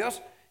palabra de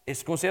Dios,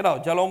 es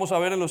considerado. Ya lo vamos a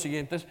ver en los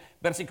siguientes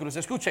versículos.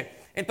 Escuche.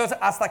 Entonces,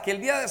 hasta que el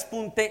día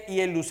despunte y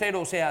el lucero,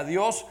 o sea,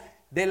 Dios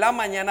de la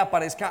mañana,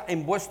 aparezca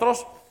en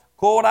vuestros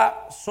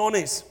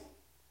corazones.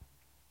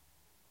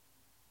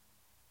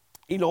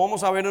 Y lo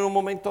vamos a ver en un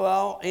momento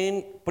dado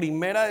en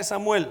Primera de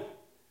Samuel.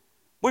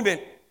 Muy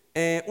bien,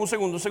 un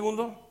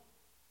segundo.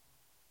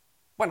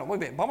 Bueno, muy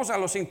bien, vamos a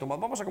los síntomas,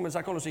 vamos a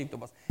comenzar con los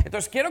síntomas.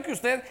 Entonces quiero que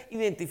usted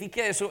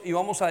identifique eso y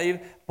vamos a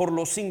ir por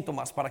los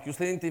síntomas, para que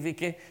usted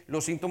identifique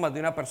los síntomas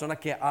de una persona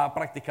que ha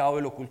practicado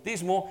el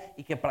ocultismo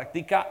y que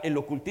practica el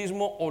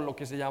ocultismo, o lo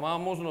que se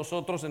llamamos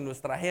nosotros en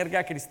nuestra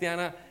jerga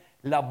cristiana,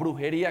 la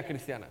brujería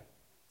cristiana.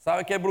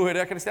 ¿Sabe qué es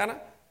brujería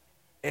cristiana?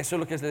 Eso es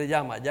lo que se le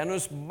llama. Ya no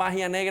es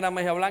magia negra,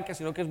 magia blanca,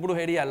 sino que es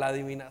brujería, la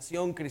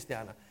adivinación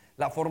cristiana,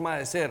 la forma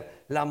de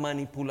ser, la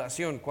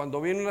manipulación. Cuando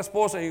viene una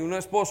esposa y un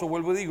esposo,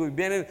 vuelvo y digo, y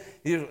vienen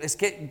y dicen, es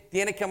que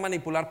tiene que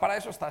manipular para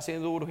eso, está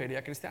haciendo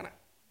brujería cristiana.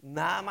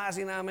 Nada más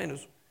y nada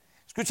menos.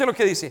 Escuche lo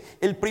que dice.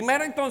 El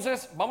primero,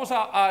 entonces, vamos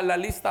a la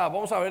lista,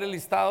 vamos a ver el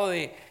listado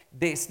de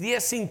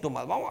 10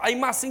 síntomas. Hay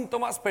más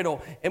síntomas, pero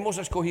hemos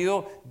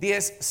escogido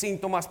 10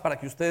 síntomas para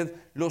que usted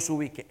los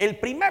ubique. El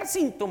primer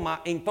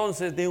síntoma,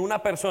 entonces, de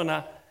una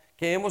persona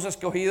que hemos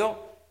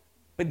escogido,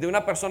 de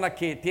una persona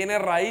que tiene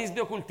raíz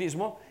de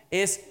ocultismo,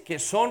 es que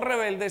son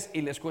rebeldes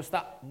y les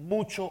cuesta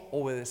mucho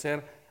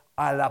obedecer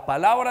a la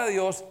palabra de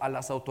Dios, a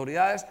las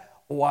autoridades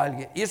o a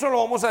alguien. Y eso lo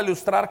vamos a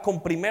ilustrar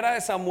con Primera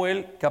de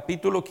Samuel,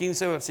 capítulo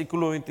 15,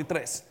 versículo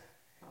 23.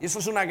 Y eso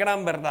es una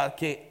gran verdad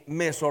que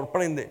me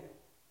sorprende.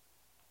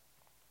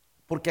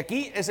 Porque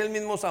aquí es el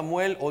mismo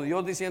Samuel, o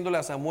Dios diciéndole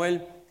a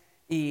Samuel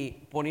y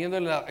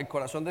poniéndole en el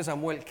corazón de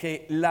Samuel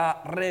que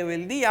la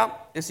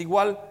rebeldía es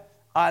igual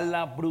a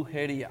la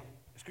brujería.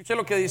 Escuche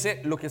lo que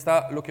dice, lo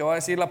que va a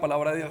decir la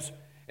palabra de Dios.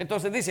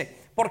 Entonces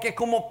dice, porque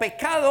como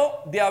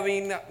pecado de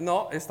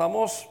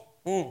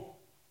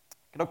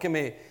creo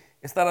que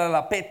esta era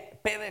la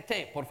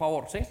PDT, por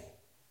favor, ¿sí?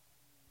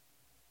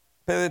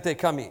 PDT,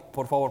 Cami,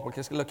 por favor,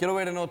 porque es que lo quiero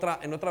ver en otra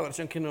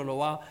versión que nos lo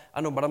va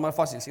a nombrar más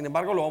fácil. Sin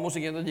embargo, lo vamos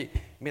siguiendo allí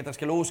mientras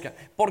que lo buscan.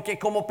 Porque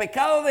como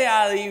pecado de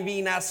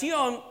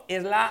adivinación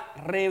es la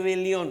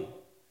rebelión.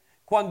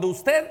 Cuando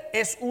usted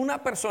es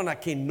una persona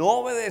que no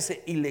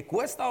obedece y le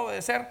cuesta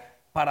obedecer,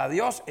 para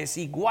Dios es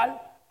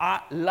igual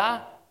a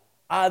la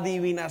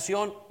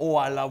adivinación o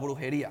a la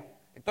brujería.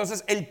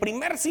 Entonces, el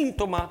primer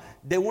síntoma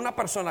de una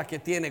persona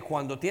que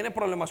cuando tiene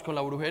problemas con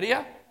la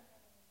brujería,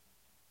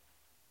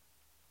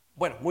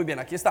 bueno, muy bien,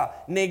 aquí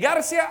está.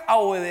 Negarse a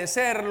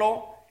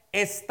obedecerlo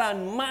es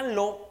tan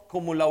malo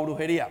como la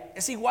brujería.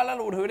 Es igual a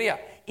la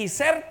brujería. Y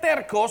ser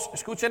tercos,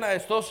 escuchen a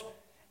estos,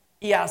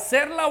 y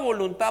hacer la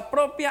voluntad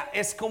propia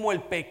es como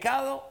el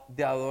pecado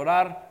de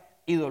adorar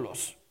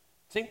ídolos.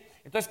 ¿Sí?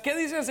 Entonces, ¿qué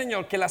dice el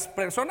Señor? Que las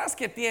personas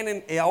que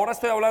tienen, ahora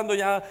estoy hablando,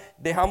 ya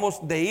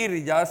dejamos de ir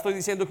y ya estoy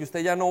diciendo que usted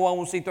ya no va a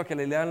un sitio a que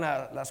le lean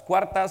las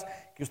cuartas,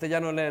 que usted ya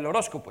no lee el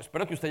horóscopo.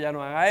 Espero que usted ya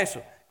no haga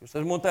eso. Que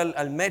usted monta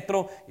al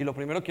metro y lo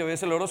primero que ve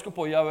es el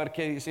horóscopo y a ver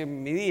qué dice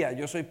mi día.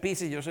 Yo soy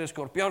Piscis, yo soy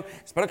Escorpión.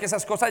 Espero que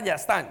esas cosas ya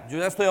están. Yo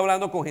ya estoy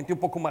hablando con gente un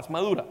poco más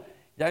madura.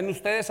 Ya en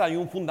ustedes hay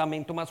un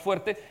fundamento más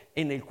fuerte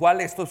en el cual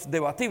esto es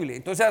debatible.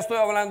 Entonces ya estoy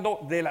hablando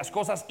de las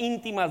cosas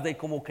íntimas de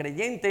como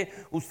creyente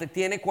usted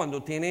tiene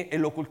cuando tiene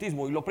el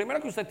ocultismo. Y lo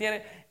primero que usted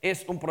tiene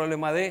es un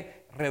problema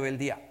de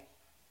rebeldía.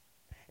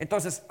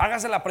 Entonces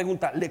hágase la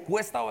pregunta, ¿le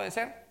cuesta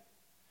obedecer?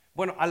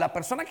 Bueno, a la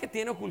persona que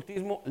tiene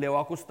ocultismo le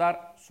va a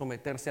costar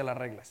someterse a las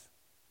reglas.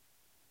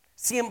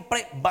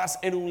 Siempre va a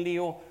ser un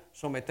lío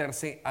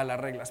someterse a las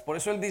reglas. Por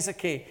eso él dice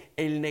que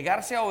el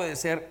negarse a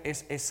obedecer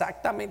es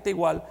exactamente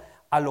igual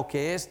a lo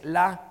que es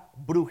la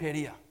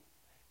brujería.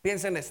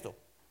 Piensen esto.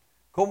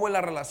 ¿Cómo es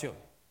la relación?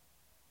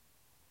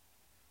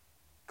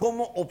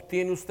 ¿Cómo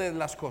obtiene usted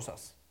las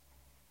cosas?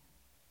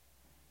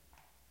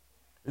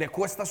 ¿Le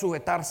cuesta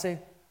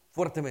sujetarse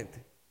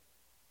fuertemente?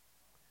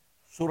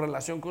 Su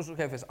relación con sus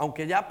jefes.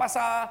 Aunque ya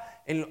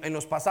en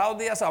los pasados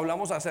días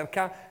hablamos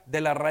acerca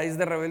de la raíz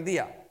de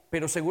rebeldía,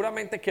 pero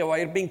seguramente que va a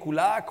ir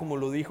vinculada, como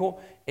lo dijo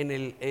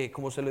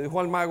como se le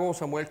dijo al mago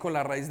Samuel, con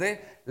la raíz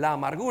de la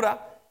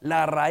amargura.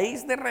 La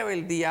raíz de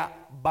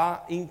rebeldía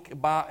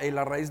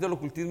la raíz del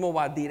ocultismo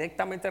va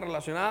directamente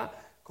relacionada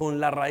con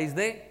la raíz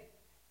de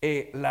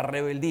la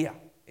rebeldía.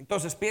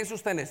 Entonces piense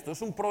usted en esto,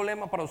 ¿es un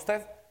problema para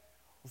usted?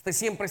 Usted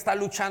siempre está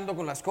luchando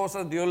con las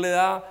cosas, Dios le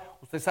da,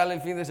 usted sale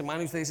el fin de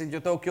semana y usted dice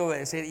yo tengo que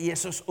obedecer, y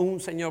eso es un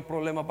señor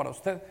problema para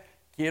usted.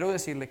 Quiero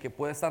decirle que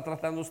puede estar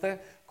tratando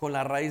usted con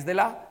la raíz de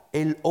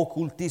el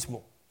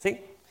ocultismo,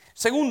 ¿sí?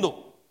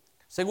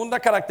 Segunda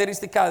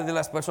característica de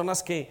las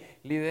personas que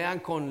lidian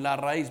con la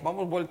raíz.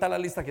 Vamos vuelta a la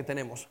lista que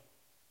tenemos.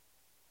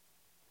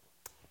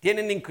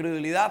 Tienen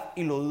incredulidad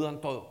y lo dudan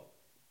todo.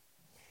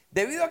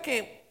 Debido a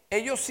que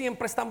ellos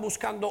siempre están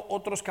buscando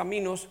otros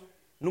caminos,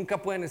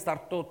 nunca pueden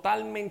estar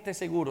totalmente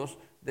seguros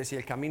de si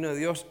el camino de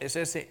Dios es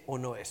ese o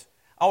no es.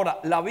 Ahora,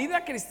 la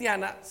vida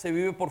cristiana se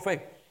vive por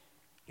fe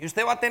y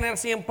usted va a tener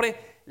siempre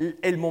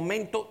el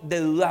momento de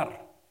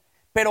dudar.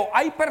 Pero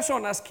hay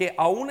personas que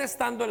aún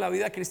estando en la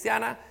vida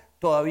cristiana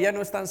todavía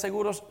no están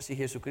seguros si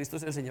Jesucristo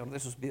es el Señor de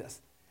sus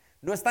vidas.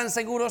 No están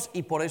seguros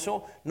y por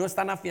eso no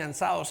están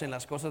afianzados en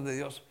las cosas de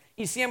Dios.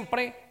 Y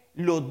siempre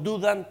lo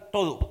dudan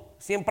todo.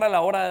 Siempre a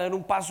la hora de dar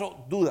un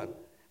paso dudan.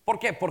 ¿Por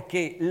qué?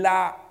 Porque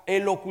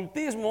el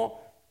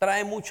ocultismo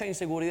trae mucha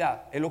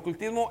inseguridad. El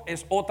ocultismo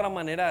es otra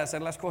manera de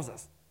hacer las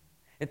cosas.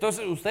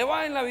 Entonces usted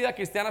va en la vida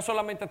cristiana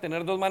solamente a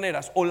tener dos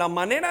maneras: o la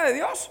manera de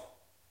Dios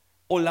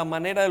o la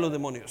manera de los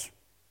demonios.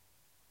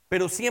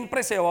 Pero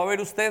siempre se va a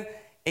ver usted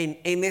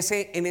en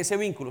ese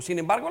vínculo. Sin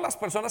embargo, las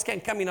personas que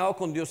han caminado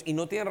con Dios y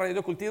no tienen raíz de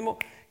ocultismo,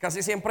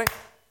 casi siempre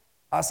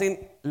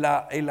hacen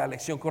la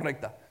elección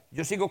correcta.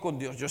 Yo sigo con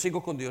Dios, yo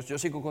sigo con Dios, yo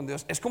sigo con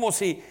Dios. Es como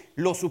si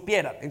lo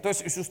supieran.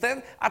 Entonces, si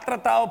usted ha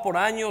tratado por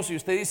años y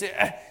usted dice,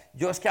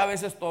 yo es que a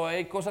veces todavía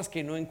hay cosas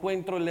que no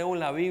encuentro, leo en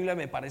la Biblia,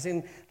 me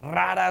parecen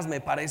raras,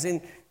 me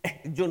parecen,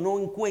 yo no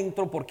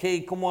encuentro por qué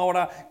y cómo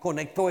ahora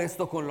conecto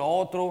esto con lo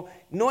otro.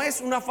 No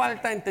es una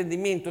falta de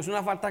entendimiento, es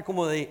una falta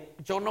como de,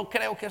 yo no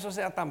creo que eso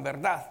sea tan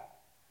verdad.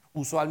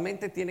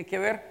 Usualmente tiene que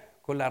ver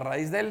con la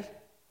raíz del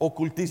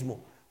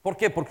ocultismo. ¿Por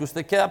qué? Porque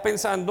usted queda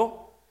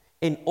pensando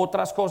en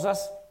otras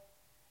cosas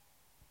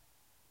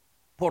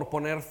por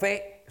poner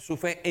su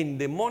fe en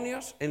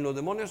demonios, en los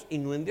demonios y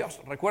no en Dios.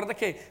 Recuerde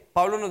que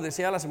Pablo nos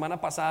decía la semana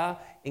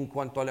pasada en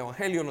cuanto al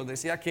evangelio, nos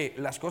decía que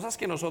las cosas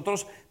que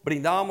nosotros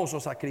brindábamos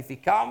o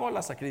sacrificábamos,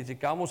 las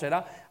sacrificábamos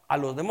era a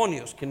los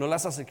demonios, que no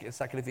las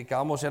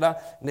sacrificábamos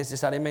era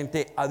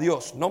necesariamente a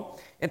Dios, ¿no?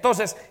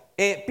 Entonces,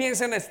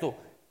 piensen esto.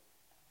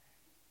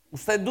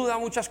 ¿Usted duda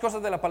muchas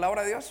cosas de la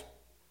palabra de Dios?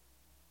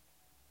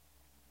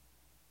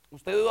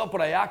 ¿Usted duda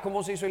por allá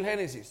cómo se hizo el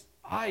Génesis?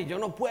 Ay, yo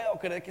no puedo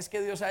creer que es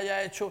que Dios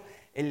haya hecho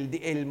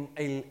el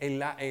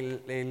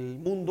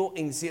mundo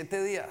en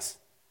 7 días.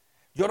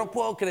 Yo no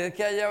puedo creer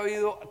que haya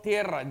habido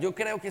tierra. Yo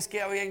creo que es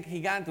que había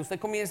gigantes. Usted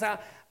comienza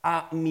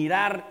a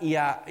mirar y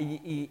a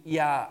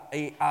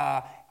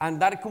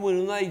andar como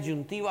en una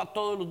disyuntiva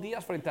todos los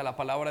días frente a la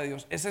palabra de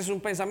Dios. Ese es un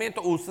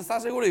pensamiento. ¿Usted está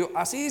seguro? Digo,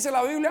 así dice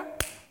la Biblia,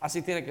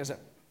 así tiene que ser.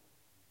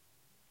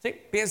 ¿Sí?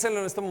 Piénsenlo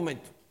en este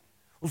momento.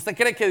 ¿Usted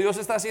cree que Dios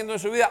está haciendo en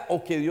su vida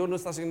o que Dios no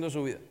está haciendo en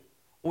su vida?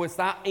 ¿O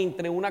está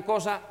entre una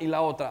cosa y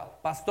la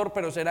otra? Pastor,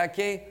 pero ¿será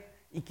que?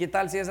 ¿Y qué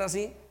tal si es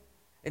así?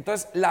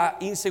 Entonces la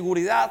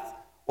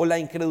inseguridad o la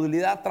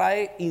incredulidad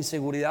trae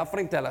inseguridad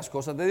frente a las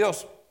cosas de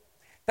Dios.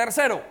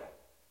 Tercero,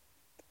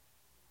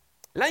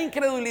 la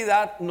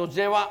incredulidad nos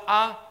lleva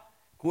a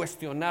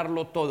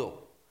cuestionarlo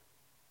todo.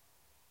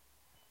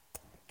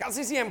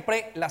 Casi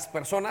siempre las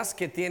personas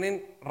que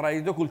tienen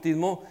raíz de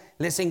ocultismo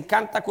les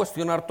encanta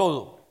cuestionar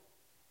todo,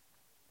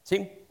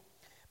 ¿sí?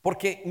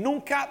 Porque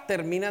nunca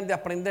terminan de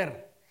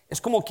aprender. Es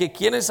como que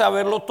quieren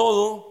saberlo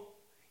todo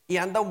y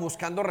andan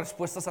buscando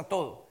respuestas a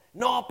todo.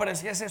 No, pero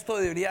si es esto,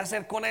 debería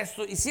ser con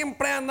esto. Y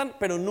siempre andan,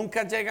 pero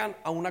nunca llegan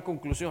a una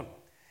conclusión.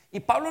 Y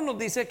Pablo nos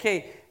dice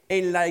que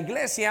en la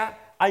iglesia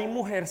hay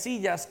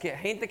mujercillas,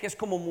 gente que es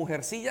como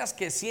mujercillas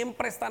que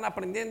siempre están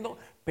aprendiendo,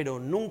 pero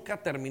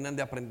nunca terminan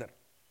de aprender.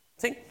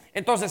 ¿Sí?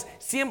 Entonces,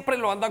 siempre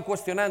lo andan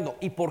cuestionando.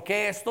 ¿Y por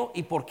qué esto?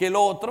 ¿Y por qué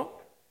lo otro?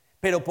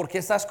 ¿Pero por qué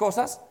estas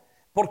cosas?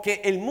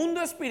 Porque el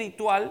mundo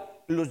espiritual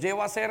los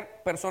lleva a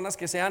ser personas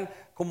que sean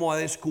como a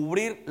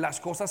descubrir las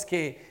cosas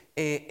que,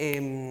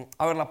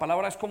 la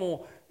palabra es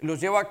como, los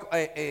lleva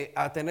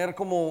a tener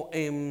como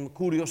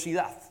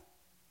curiosidad.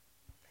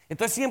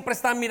 Entonces siempre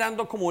están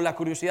mirando como la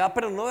curiosidad,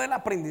 pero no del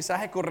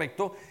aprendizaje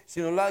correcto,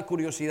 sino la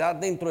curiosidad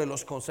dentro de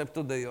los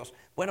conceptos de Dios.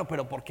 Bueno,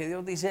 pero ¿por qué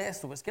Dios dice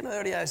esto? Pues que no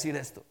debería decir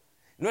esto.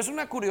 No es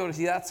una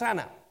curiosidad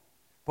sana,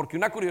 porque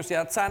una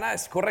curiosidad sana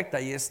es correcta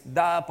y es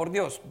dada por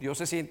Dios. Dios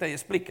se sienta y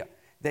explica.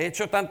 De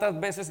hecho, tantas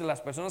veces las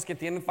personas que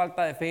tienen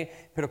falta de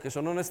fe, pero que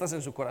son honestas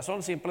en su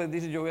corazón, siempre les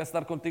dicen, yo voy a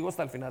estar contigo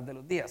hasta el final de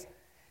los días.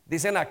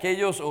 Dicen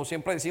aquellos, o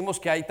siempre decimos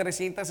que hay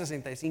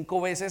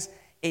 365 veces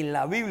en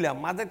la Biblia,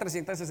 más de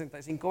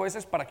 365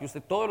 veces, para que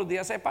usted todos los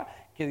días sepa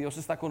que Dios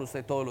está con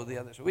usted todos los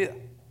días de su vida.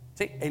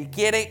 ¿Sí? Él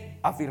quiere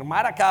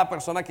afirmar a cada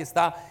persona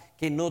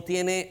que no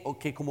tiene, o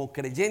que como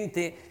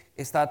creyente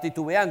está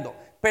titubeando.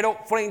 Pero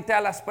frente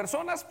a las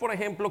personas, por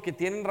ejemplo, que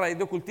tienen raíz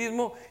de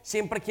ocultismo,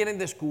 siempre quieren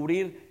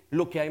descubrir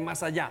lo que hay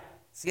más allá.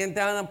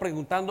 Siempre andan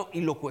preguntando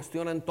y lo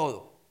cuestionan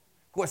todo.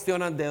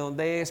 Cuestionan de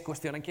dónde es,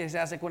 cuestionan qué se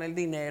hace con el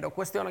dinero,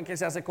 cuestionan qué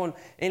se hace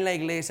en la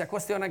iglesia,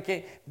 cuestionan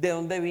de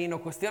dónde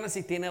vino, cuestionan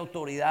si tiene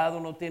autoridad o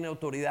no tiene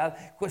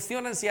autoridad,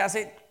 cuestionan si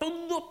hace,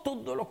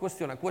 todo lo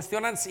cuestionan.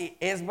 Cuestionan si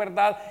es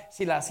verdad,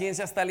 si la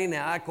ciencia está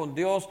alineada con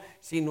Dios,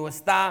 si no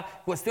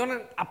está.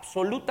 Cuestionan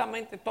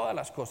absolutamente todas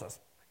las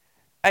cosas.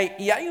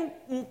 Y hay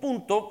un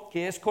punto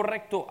que es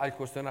correcto al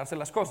cuestionarse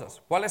las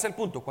cosas. ¿Cuál es el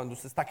punto? Cuando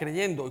usted está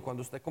creyendo y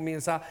cuando usted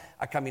comienza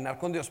a caminar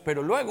con Dios.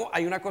 Pero luego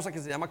hay una cosa que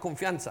se llama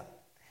confianza.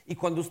 Y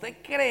cuando usted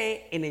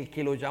cree en el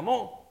que lo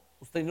llamó,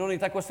 usted no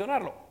necesita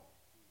cuestionarlo.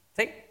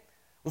 ¿Sí?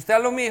 Usted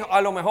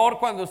a lo mejor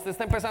cuando usted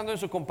está empezando en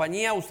su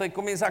compañía, usted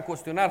comienza a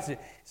cuestionarse,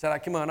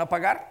 ¿será que me van a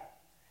pagar?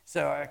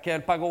 ¿Será que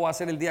el pago va a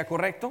ser el día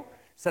correcto?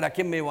 ¿Será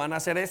que me van a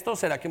hacer esto?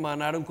 ¿Será que me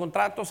van a dar un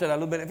contrato? ¿Serán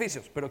los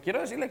beneficios? Pero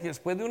quiero decirle que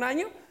después de un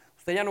año,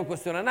 usted ya no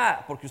cuestiona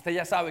nada, porque usted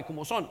ya sabe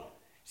cómo son.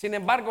 Sin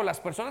embargo, las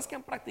personas que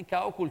han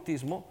practicado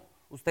ocultismo,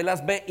 usted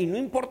las ve y no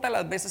importa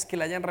las veces que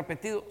la hayan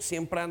repetido,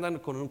 siempre andan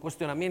con un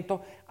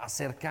cuestionamiento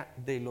acerca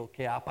de lo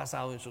que ha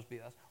pasado en sus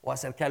vidas o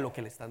acerca de lo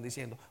que le están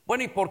diciendo.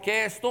 Bueno, ¿y por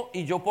qué esto?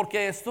 ¿Y yo por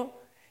qué esto?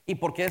 ¿Y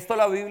por qué esto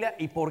la Biblia?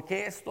 ¿Y por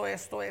qué esto?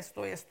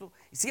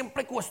 Y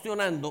siempre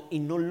cuestionando y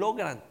no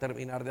logran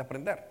terminar de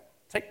aprender.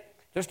 ¿Sí?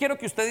 Entonces quiero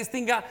que usted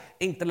distinga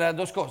entre las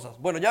dos cosas.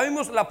 Bueno, ya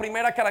vimos la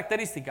primera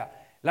característica,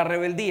 la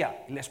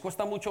rebeldía. Les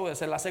cuesta mucho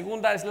obedecer. La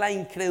segunda es la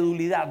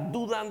incredulidad,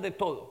 dudan de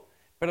todo.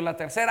 Pero la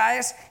tercera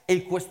es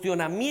el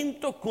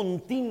cuestionamiento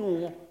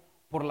continuo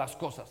por las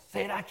cosas.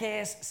 ¿Será que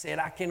es?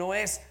 ¿Será que no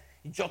es?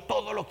 Yo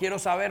todo lo quiero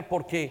saber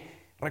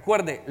porque,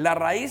 recuerde, la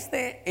raíz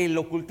del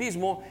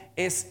ocultismo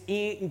es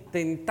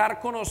intentar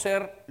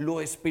conocer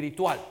lo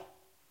espiritual.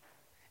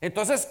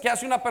 Entonces, ¿qué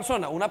hace una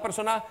persona? Una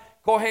persona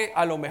coge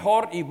a lo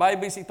mejor y va y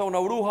visita a una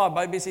bruja,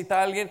 va y visita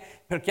a alguien,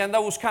 pero ¿qué anda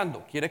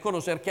buscando? Quiere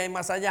conocer qué hay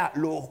más allá,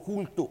 lo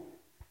oculto.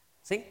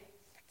 ¿Sí?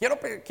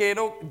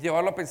 Quiero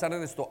llevarlo a pensar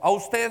en esto. A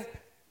ustedes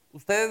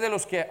de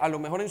los que a lo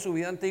mejor en su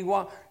vida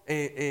antigua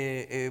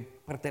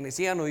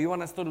pertenecían o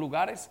iban a estos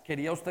lugares,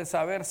 ¿quería usted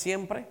saber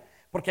siempre?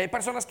 Porque hay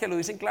personas que lo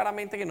dicen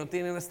claramente que no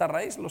tienen esta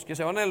raíz. Los que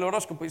se van en el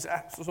horóscopo dicen,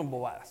 esto son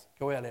bobadas,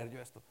 ¿qué voy a leer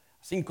yo esto?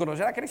 Sin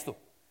conocer a Cristo.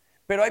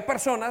 Pero hay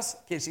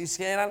personas que sí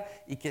eran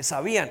y que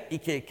sabían y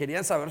que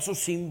querían saber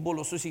sus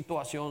símbolos, su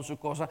situación, su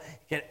cosa,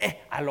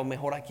 que a lo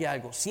mejor aquí hay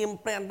algo.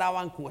 Siempre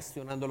andaban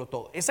cuestionándolo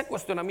todo. Ese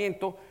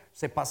cuestionamiento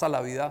se pasa a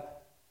la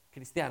vida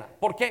cristiana.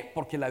 ¿Por qué?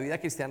 Porque la vida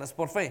cristiana es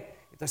por fe.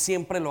 Entonces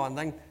siempre lo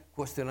andan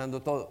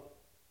cuestionando todo.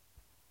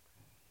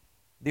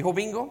 Dijo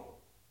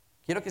Bingo,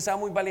 quiero que sea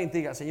muy valiente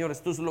y diga, Señor,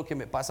 esto es lo que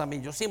me pasa a mí.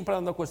 Yo siempre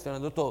ando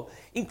cuestionando todo.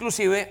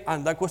 Inclusive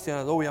anda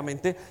cuestionando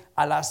obviamente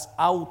a las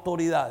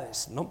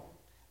autoridades, ¿no?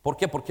 ¿Por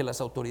qué? Porque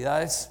las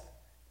autoridades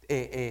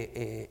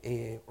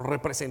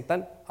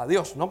representan a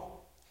Dios,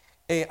 ¿no?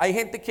 Hay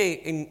gente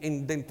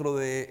que dentro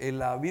de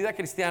la vida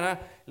cristiana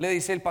le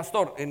dice el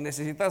pastor,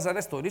 necesita hacer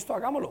esto, listo,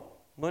 hagámoslo,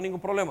 no hay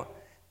ningún problema.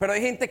 Pero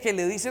hay gente que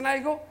le dicen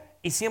algo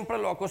y siempre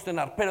lo va a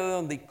cuestionar, pero ¿de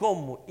dónde y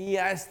cómo? Y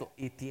a esto,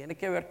 y tiene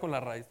que ver con la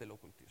raíz del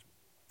ocultismo.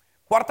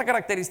 Cuarta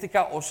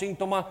característica o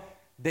síntoma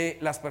de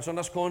las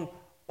personas con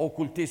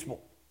ocultismo: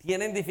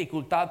 tienen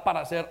dificultad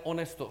para ser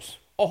honestos.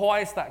 Ojo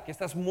a esta, que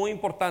esta es muy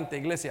importante,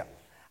 iglesia.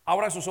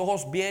 Abra sus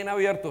ojos bien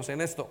abiertos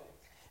en esto.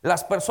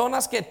 Las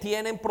personas que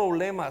tienen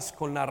problemas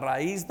con la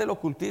raíz del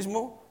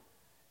ocultismo,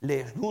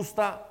 les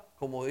gusta,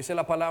 como dice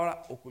la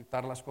palabra,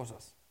 ocultar las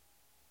cosas.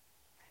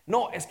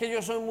 No, es que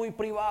yo soy muy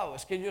privado,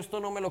 es que yo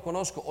esto no me lo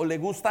conozco. O le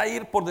gusta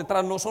ir por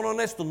detrás, no son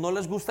honestos, no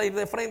les gusta ir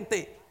de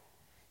frente.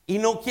 Y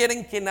no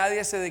quieren que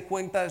nadie se dé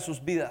cuenta de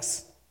sus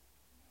vidas.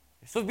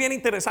 Esto es bien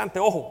interesante,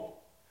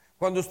 ojo.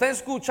 Cuando usted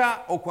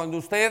escucha o cuando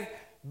usted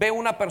ve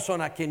una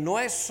persona que no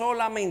es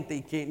solamente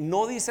y que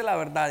no dice la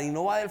verdad y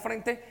no va del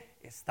frente,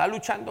 está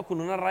luchando con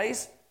una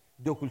raíz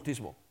de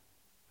ocultismo.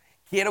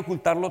 Quiere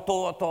ocultarlo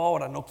todo a toda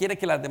hora, no quiere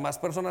que las demás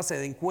personas se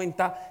den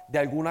cuenta de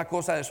alguna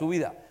cosa de su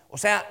vida. O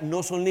sea,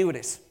 no son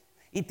libres.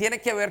 Y tiene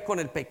que ver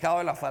con el pecado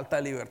de la falta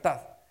de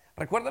libertad.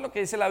 Recuerda lo que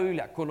dice la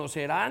Biblia: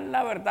 conocerán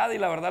la verdad y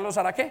la verdad los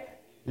hará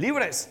 ¿qué?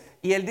 Libres.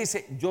 Y él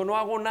dice, yo no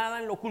hago nada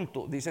en lo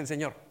oculto, dice el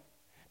Señor.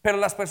 Pero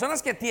las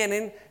personas que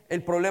tienen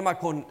el problema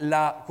con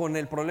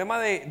el problema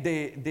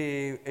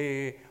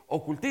de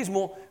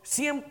ocultismo,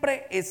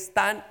 siempre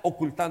están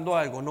ocultando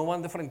algo, no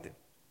van de frente.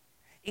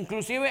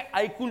 Inclusive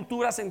hay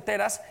culturas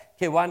enteras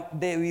que van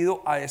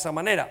debido a esa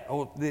manera,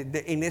 o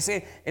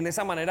en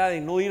esa manera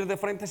de no ir de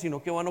frente,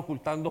 sino que van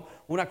ocultando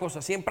una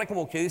cosa. Siempre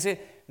como que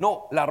dice,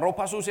 no, la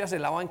ropa sucia se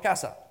lava en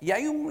casa. Y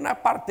hay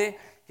una parte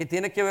que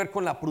tiene que ver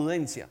con la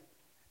prudencia,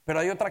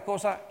 pero hay otra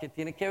cosa que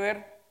tiene que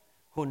ver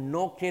con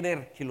no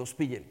querer que los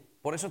pillen.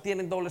 Por eso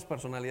tienen dobles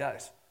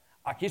personalidades.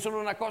 Aquí son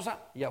una cosa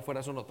y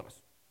afuera son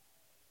otras.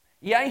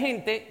 Y hay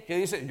gente que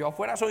dice, yo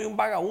afuera soy un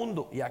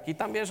vagabundo y aquí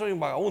también soy un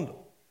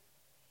vagabundo.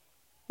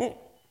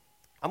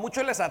 A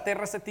muchos les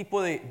aterra este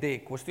tipo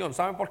de cuestión.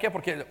 ¿Saben por qué?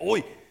 Porque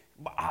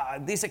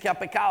dice que ha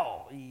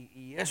pecado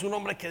y es un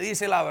hombre que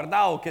dice la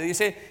verdad o que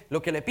dice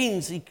lo que le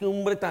pinta. Y qué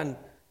hombre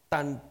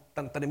tan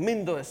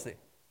tremendo este.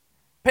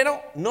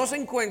 Pero no se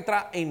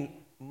encuentra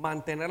en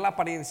mantener la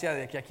apariencia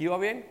de que aquí va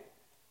bien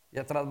y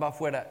atrás va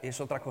afuera,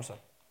 es otra cosa.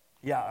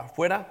 Y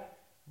afuera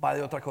va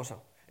de otra cosa.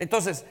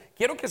 Entonces,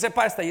 quiero que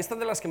sepa esta, y esta es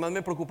de las que más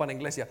me preocupan en la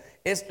iglesia,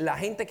 es la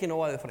gente que no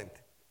va de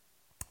frente,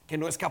 que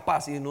no es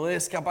capaz y no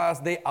es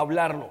capaz de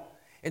hablarlo.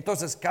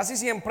 Entonces, casi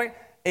siempre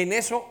en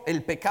eso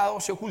el pecado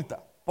se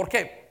oculta. ¿Por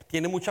qué?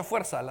 Tiene mucha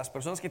fuerza. Las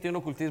personas que tienen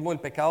ocultismo,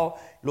 el pecado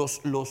los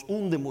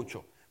hunde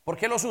mucho. ¿Por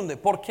qué los hunde?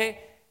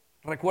 Porque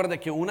recuerde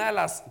que una de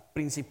las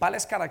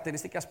principales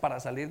características para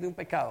salir de un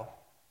pecado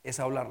es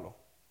hablarlo.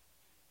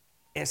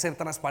 Es ser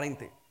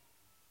transparente.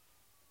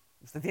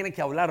 Usted tiene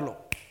que hablarlo.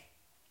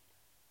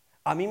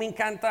 A mí me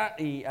encanta,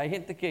 y hay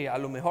gente que a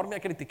lo mejor me ha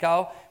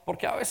criticado,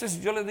 porque a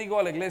veces yo les digo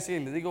a la iglesia y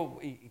les digo,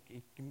 y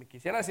me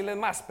quisiera decirles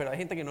más, pero hay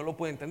gente que no lo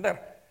puede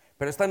entender.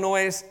 Pero esta no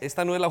es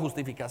la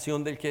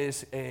justificación del que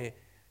es,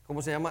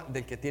 ¿cómo se llama?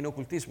 Del que tiene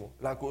ocultismo.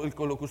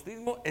 El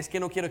ocultismo es que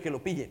no quiere que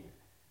lo pillen,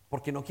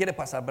 porque no quiere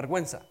pasar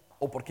vergüenza,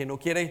 o porque no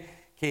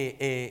quiere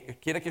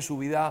que su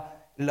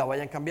vida la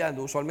vayan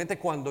cambiando. Usualmente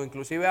cuando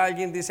inclusive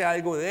alguien dice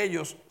algo de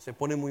ellos, se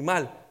pone muy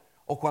mal,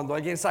 o cuando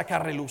alguien saca a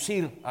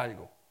relucir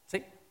algo,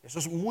 ¿sí? Eso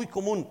es muy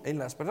común en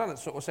las personas,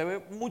 se ve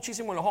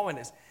muchísimo en los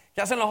jóvenes.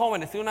 ¿Qué hacen los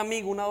jóvenes? Tienen un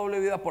amigo, una doble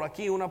vida por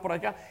aquí, una por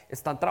acá,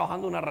 están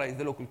trabajando una raíz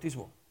del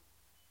ocultismo.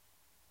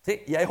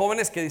 ¿Sí? Y hay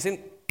jóvenes que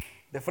dicen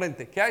de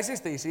frente, ¿qué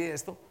hiciste? Hice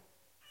esto,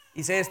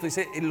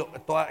 hice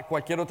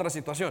cualquier otra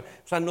situación.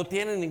 O sea, no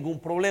tienen ningún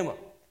problema.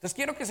 Entonces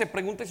quiero que se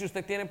pregunte si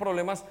usted tiene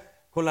problemas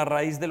con la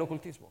raíz del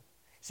ocultismo.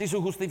 Si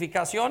su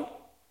justificación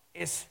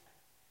es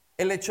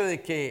el hecho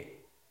de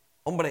que,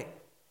 hombre,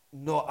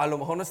 no, a lo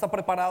mejor no está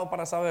preparado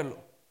para saberlo.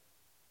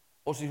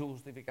 O si su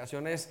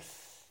justificación es,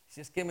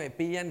 si es que me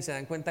pillan y se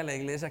dan cuenta en la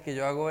iglesia que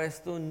yo hago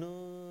esto,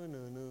 no.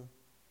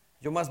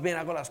 Yo más bien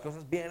hago las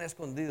cosas bien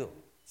escondido.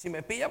 Si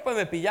me pilla, pues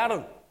me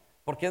pillaron.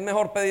 Porque es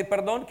mejor pedir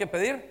perdón que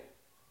pedir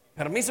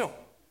permiso.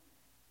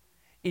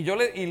 Y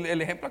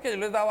el ejemplo que yo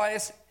les daba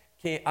es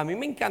que a mí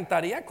me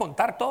encantaría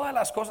contar todas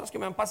las cosas que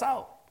me han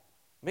pasado.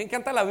 Me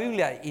encanta la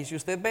Biblia. Y si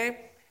usted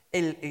ve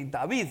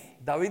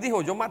David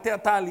dijo, yo maté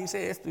a tal,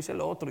 hice esto, hice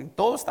lo otro. Y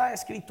todo está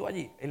escrito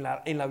allí.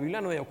 En la Biblia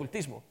no hay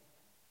ocultismo.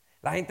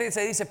 La gente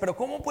se dice, pero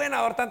 ¿cómo pueden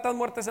haber tantas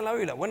muertes en la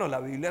Biblia? Bueno, la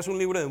Biblia es un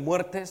libro de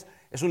muertes,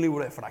 es un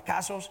libro de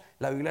fracasos,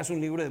 la Biblia es un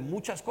libro de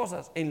muchas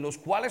cosas en los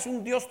cuales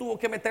un Dios tuvo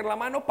que meter la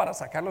mano para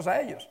sacarlos a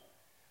ellos.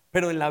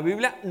 Pero en la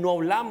Biblia no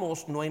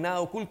hablamos, no hay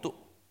nada oculto.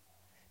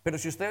 Pero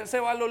si usted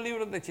se va a los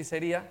libros de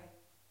hechicería,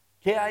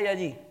 ¿qué hay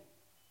allí?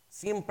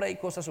 Siempre hay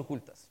cosas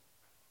ocultas.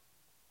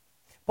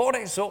 Por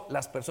eso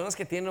las personas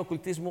que tienen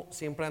ocultismo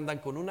siempre andan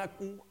con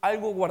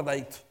algo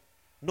guardadito.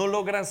 No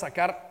logran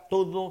sacar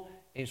todo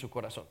en su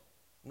corazón.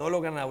 No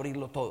logran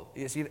abrirlo todo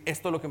y decir,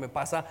 esto es lo que me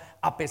pasa,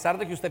 a pesar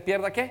de que usted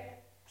pierda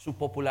 ¿qué? Su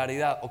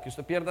popularidad o que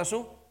usted pierda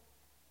su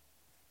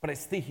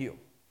prestigio.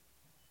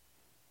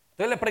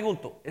 Entonces le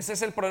pregunto, ¿ese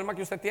es el problema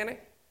que usted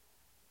tiene?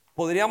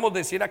 ¿Podríamos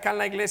decir acá en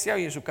la iglesia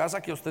y en su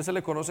casa que a usted se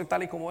le conoce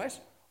tal y como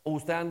es? ¿O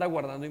usted anda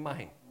guardando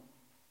imagen?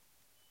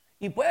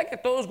 Y puede que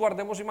todos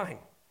guardemos imagen.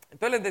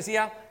 Entonces les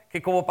decía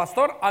que como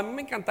pastor a mí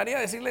me encantaría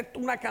decirle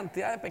una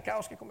cantidad de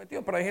pecados que he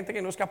cometido, pero hay gente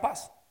que no es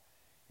capaz.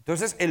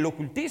 Entonces el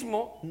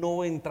ocultismo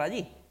no entra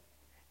allí.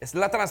 Es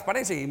la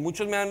transparencia y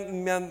muchos me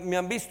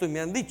han visto y me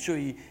han dicho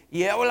y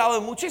he hablado de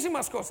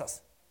muchísimas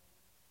cosas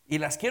y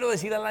las quiero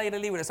decir al aire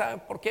libre.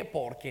 ¿Saben por qué?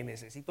 Porque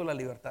necesito la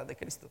libertad de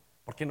Cristo,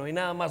 porque no hay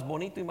nada más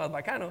bonito y más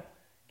bacano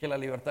que la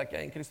libertad que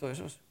hay en Cristo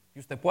Jesús. Que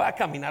usted pueda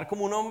caminar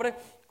como un hombre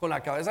con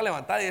la cabeza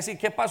levantada y decir,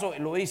 ¿qué pasó?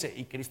 Lo hice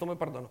y Cristo me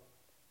perdonó.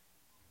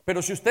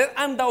 Pero si usted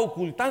anda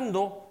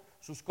ocultando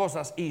sus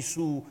cosas y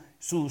su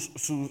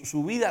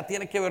vida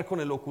tiene que ver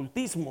con el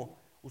ocultismo,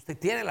 usted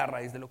tiene la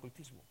raíz del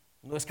ocultismo.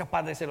 No es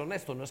capaz de ser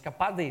honesto, no es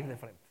capaz de ir de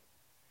frente.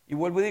 Y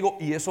vuelvo y digo,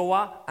 y eso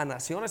va a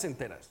naciones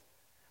enteras.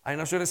 Hay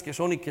naciones que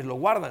son y que lo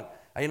guardan.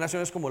 Hay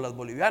naciones como las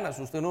bolivianas.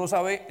 Usted no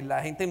sabe,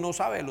 la gente no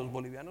sabe, los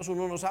bolivianos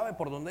uno no sabe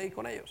por dónde ir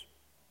con ellos.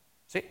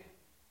 ¿Sí?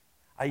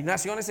 Hay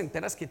naciones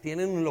enteras que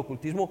tienen el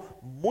ocultismo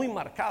muy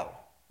marcado.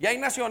 Y hay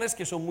naciones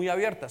que son muy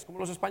abiertas, como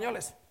los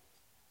españoles.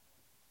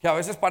 Que a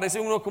veces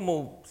parece uno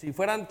como si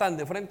fueran tan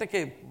de frente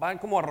que van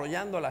como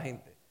arrollando a la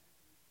gente.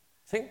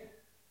 ¿Sí?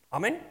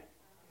 Amén.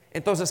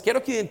 Entonces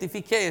quiero que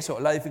identifique eso,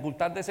 la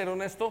dificultad de ser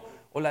honesto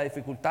o la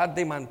dificultad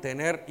de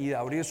mantener y de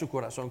abrir su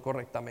corazón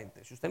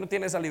correctamente. Si usted no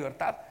tiene esa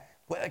libertad,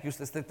 puede que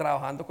usted esté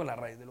trabajando con la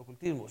raíz del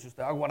ocultismo. Si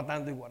usted va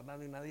guardando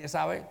y nadie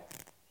sabe,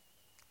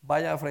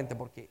 vaya de frente,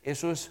 porque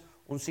eso es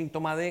un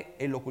síntoma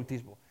del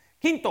ocultismo.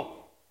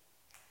 Quinto,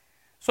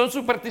 son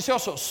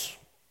supersticiosos.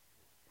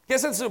 ¿Qué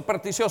es el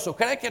supersticioso?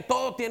 Cree que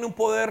todo tiene un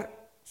poder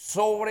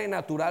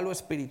sobrenatural o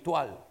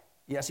espiritual.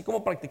 Y así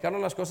como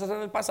practicaron las cosas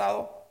en el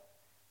pasado,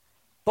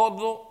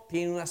 todo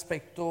tiene un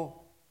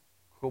aspecto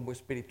como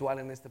espiritual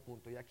en este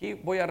punto. Y aquí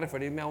voy a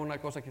referirme a una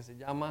cosa que se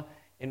llama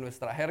en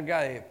nuestra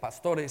jerga de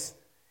pastores,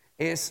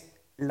 es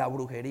la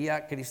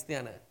brujería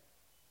cristiana.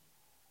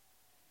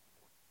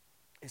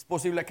 ¿Es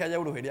posible que haya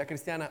brujería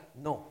cristiana?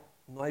 No,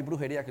 no hay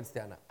brujería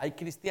cristiana. Hay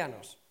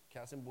cristianos que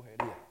hacen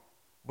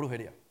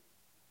brujería.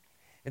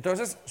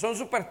 Entonces son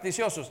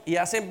supersticiosos y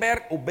hacen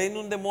ver o ven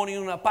un demonio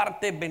en una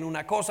parte, ven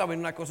una cosa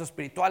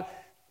espiritual,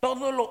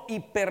 todo lo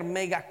hiper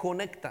mega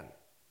conectan.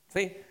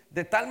 ¿Sí?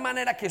 De tal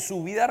manera que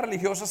su vida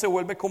religiosa se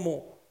vuelve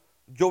como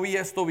yo vi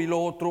esto, vi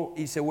lo otro,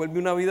 y se vuelve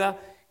una vida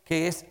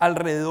que es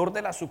alrededor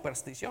de la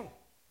superstición.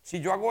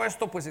 Si yo hago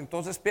esto, pues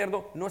entonces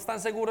pierdo. No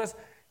están seguros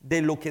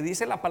de lo que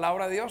dice la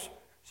palabra de Dios,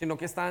 sino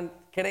que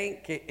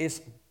creen que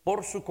es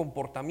por su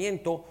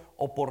comportamiento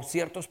o por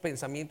ciertos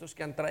pensamientos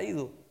que han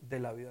traído de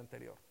la vida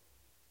anterior.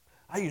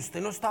 Ay, ¿usted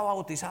no está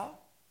bautizado?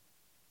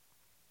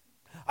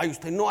 Ay,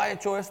 ¿usted no ha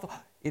hecho esto?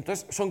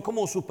 Entonces son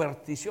como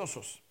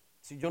supersticiosos.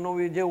 Si yo no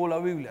llevo la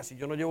Biblia, si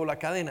yo no llevo la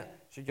cadena,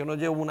 si yo no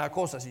llevo una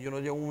cosa, si yo no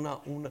llevo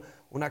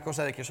una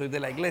cosa de que soy de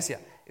la iglesia,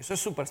 eso es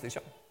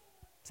superstición.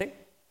 ¿Sí?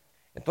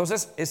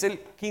 Entonces es el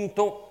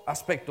quinto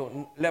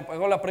aspecto. Le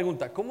hago la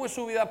pregunta: ¿cómo es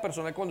su vida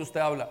personal cuando usted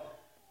habla?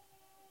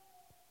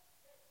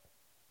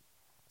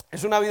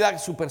 ¿Es una vida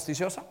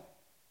supersticiosa?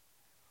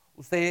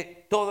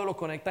 Usted todo lo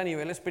conecta a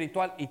nivel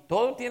espiritual, y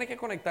todo tiene que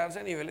conectarse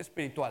a nivel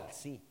espiritual,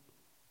 sí,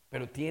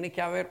 pero tiene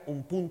que haber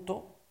un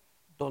punto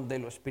donde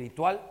lo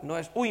espiritual no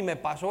es, uy, me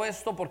pasó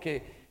esto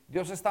porque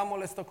Dios está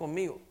molesto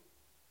conmigo,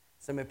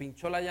 se me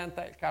pinchó la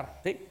llanta del carro,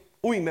 ¿sí?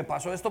 Uy, me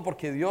pasó esto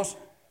porque Dios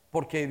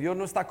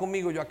no está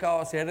conmigo, yo acabo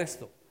de hacer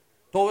esto.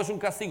 Todo es un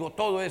castigo,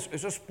 todo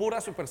eso es pura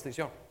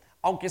superstición,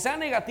 aunque sea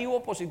negativo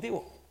o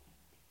positivo.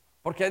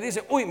 Porque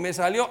dice, uy, me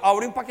salió,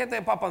 abrí un paquete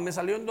de papas, me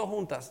salieron 2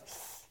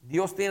 juntas.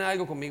 Dios tiene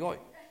algo conmigo hoy.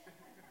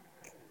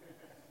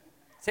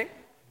 ¿Sí?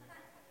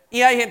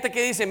 Y hay gente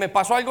que dice, me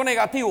pasó algo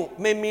negativo,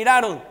 me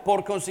miraron,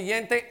 por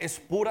consiguiente es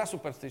pura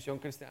superstición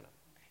cristiana.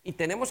 Y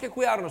tenemos que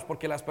cuidarnos,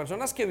 porque las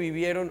personas que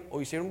vivieron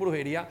o hicieron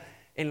brujería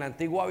en la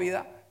antigua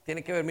vida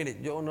tienen que ver. Mire,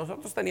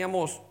 nosotros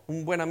teníamos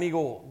un buen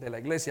amigo de la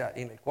iglesia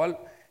en el cual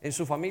en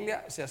su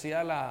familia se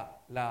hacía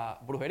la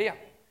brujería,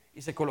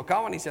 y se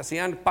colocaban y se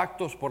hacían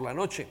pactos por la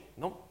noche,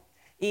 ¿no?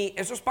 Y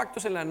esos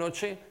pactos en la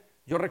noche,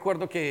 yo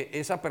recuerdo que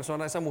esa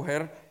persona, esa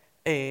mujer,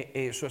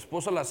 su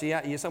esposo la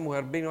hacía, y esa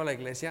mujer vino a la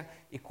iglesia,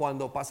 y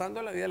cuando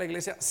pasando la vida de la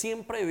iglesia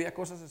siempre había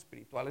cosas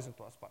espirituales en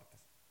todas partes,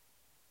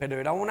 pero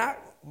era una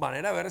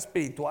manera de ver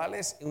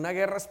espirituales, una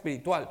guerra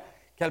espiritual,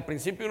 que al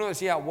principio uno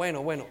decía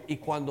bueno, y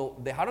cuando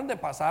dejaron de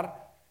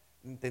pasar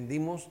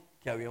entendimos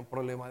que había un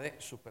problema de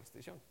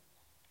superstición.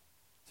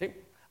 ¿Sí?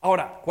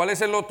 Ahora, ¿cuál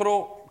es el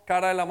otro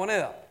cara de la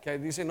moneda? Que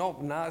dice, no,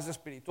 nada es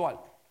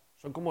espiritual.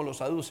 Son como los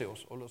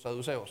saduceos o los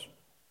saduceos,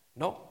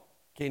 ¿no?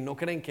 Que no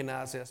creen que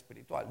nada sea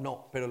espiritual.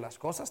 No, pero las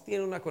cosas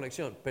tienen una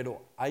conexión,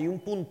 pero hay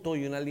un punto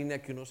y una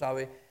línea que uno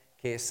sabe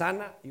que es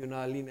sana, y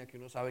una línea que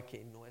uno sabe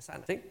que no es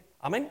sana. ¿Sí?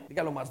 Amén.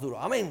 Dígalo más duro.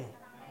 Amén.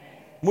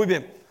 Amén. Muy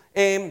bien.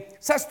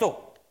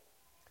 Sexto,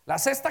 la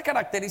sexta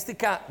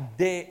característica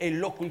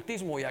del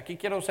ocultismo, y aquí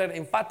quiero ser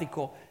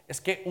enfático,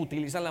 es que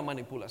utilizan la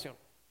manipulación.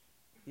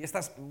 Y esta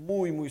es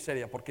muy, muy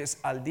seria, porque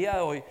al día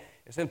de hoy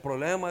es el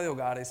problema de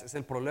hogares, es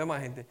el problema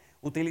de gente.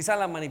 Utiliza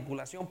la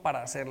manipulación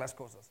para hacer las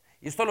cosas.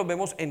 Y esto lo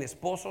vemos en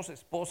esposos,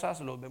 esposas,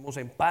 lo vemos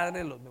en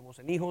padres, lo vemos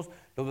en hijos,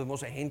 lo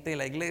vemos en gente de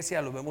la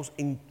iglesia, lo vemos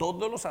en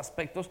todos los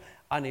aspectos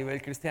a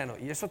nivel cristiano.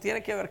 Y eso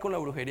tiene que ver con la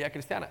brujería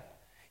cristiana.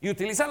 Y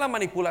utilizan la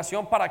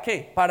manipulación ¿para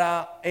qué?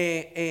 Para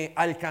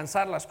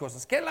alcanzar las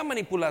cosas. ¿Qué es la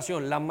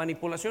manipulación? La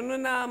manipulación no es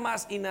nada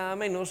más y nada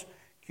menos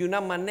que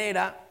una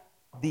manera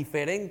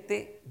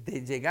diferente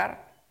de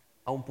llegar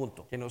a un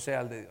punto que no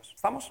sea el de Dios.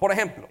 ¿Estamos? Por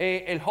ejemplo,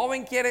 el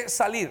joven quiere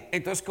salir,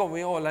 entonces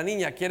la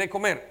niña quiere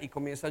comer y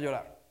comienza a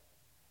llorar,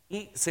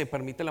 y se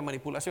permite la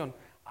manipulación.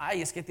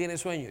 Ay, es que tiene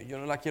sueño, yo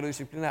no la quiero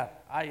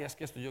disciplinar. Ay, es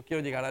que yo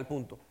quiero llegar al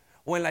punto.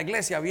 O en la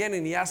iglesia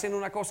vienen y hacen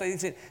una cosa y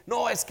dicen,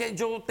 no, es que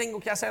yo tengo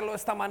que hacerlo de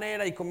esta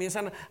manera, y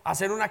comienzan a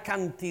hacer una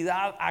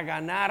cantidad, a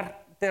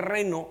ganar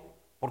terreno,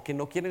 porque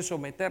no quieren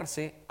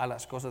someterse a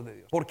las cosas de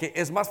Dios, porque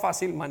es más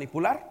fácil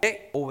manipular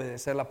que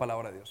obedecer la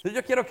palabra de Dios. Entonces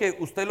yo quiero que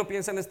usted lo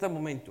piense en este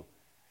momento,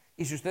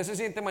 y si usted se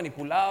siente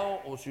manipulado,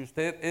 o si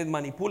usted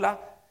manipula,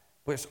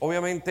 pues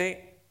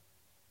obviamente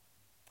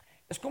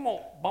es como,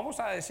 vamos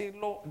a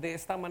decirlo de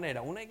esta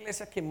manera, una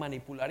iglesia que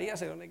manipularía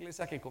sería una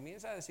iglesia que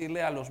comienza a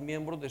decirle a los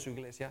miembros de su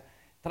iglesia,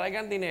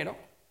 traigan dinero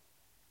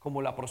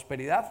como la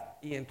prosperidad,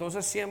 y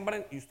entonces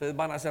siembren y ustedes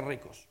van a ser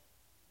ricos.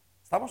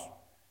 ¿Estamos?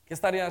 ¿Qué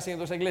estaría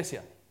haciendo esa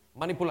iglesia?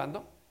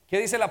 Manipulando. ¿Qué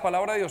dice la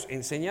palabra de Dios?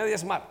 Enseñe a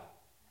diezmar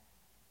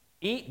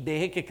y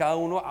deje que cada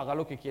uno haga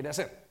lo que quiere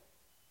hacer.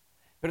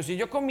 Pero si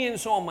yo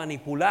comienzo a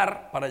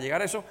manipular para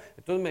llegar a eso,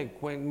 entonces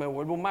me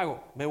vuelvo un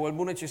mago, me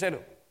vuelvo un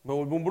hechicero, me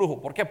vuelvo un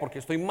brujo. ¿Por qué? Porque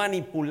estoy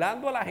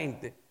manipulando a la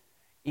gente,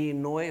 y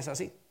no es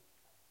así.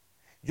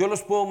 Yo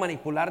los puedo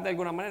manipular de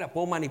alguna manera,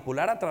 puedo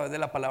manipular a través de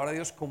la palabra de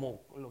Dios, como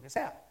lo que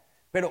sea.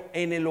 Pero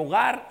en el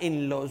hogar,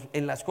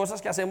 en las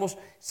cosas que hacemos,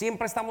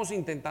 siempre estamos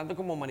intentando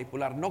como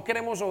manipular. No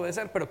queremos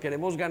obedecer, pero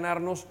queremos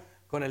ganarnos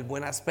con el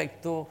buen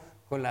aspecto,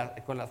 con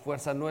las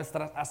fuerzas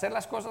nuestras, hacer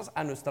las cosas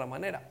a nuestra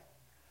manera.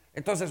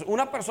 Entonces,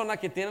 una persona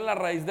que tiene la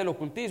raíz del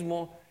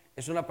ocultismo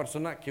es una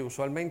persona que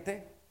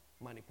usualmente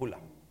manipula.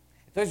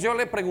 Entonces yo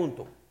le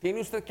pregunto,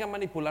 ¿tiene usted que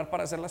manipular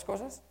para hacer las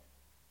cosas?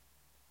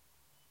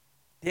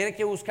 ¿Tiene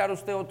que buscar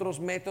usted otros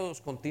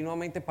métodos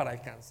continuamente para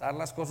alcanzar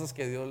las cosas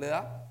que Dios le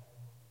da?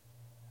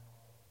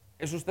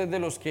 ¿Es usted de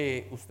los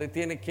que usted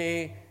tiene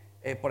que,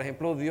 por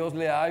ejemplo, Dios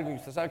le da algo y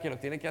usted sabe que lo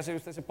tiene que hacer, y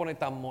usted se pone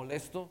tan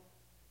molesto,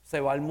 se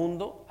va al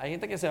mundo? Hay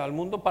gente que se va al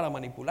mundo para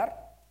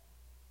manipular.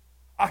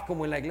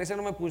 Como en la iglesia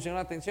no me pusieron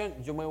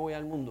atención, yo me voy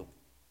al mundo.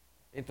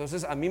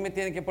 Entonces a mí me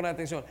tienen que poner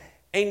atención.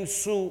 En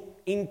su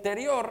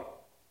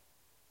interior,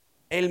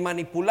 el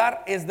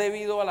manipular es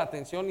debido a la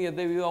atención, y es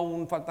debido a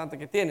un faltante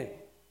que tienen,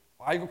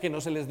 algo que no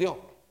se les dio.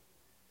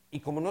 Y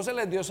como no se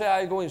les dio ese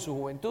algo en su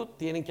juventud,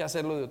 tienen que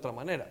hacerlo de otra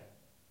manera.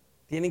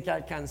 Tienen que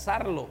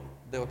alcanzarlo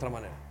de otra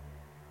manera.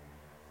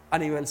 A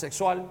nivel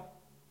sexual,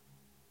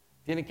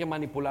 Tienen que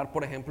manipular,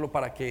 por ejemplo,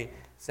 para que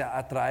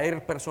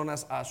atraer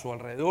personas a su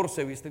alrededor,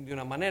 se visten de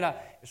una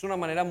manera. Es una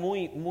manera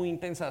muy, muy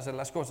intensa de hacer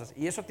las cosas.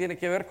 Y eso tiene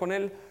que ver con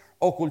el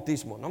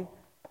ocultismo, ¿no?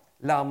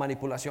 La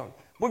manipulación.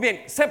 Muy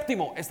bien,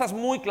 séptimo, esta es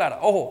muy clara.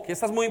 Ojo, que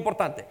esta es muy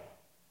importante.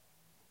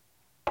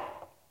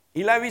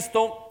 Y la he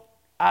visto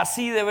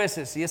así de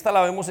veces, y esta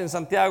la vemos en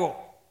Santiago.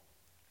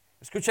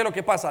 Escuche lo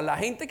que pasa. La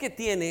gente que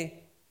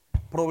tiene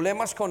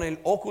problemas con el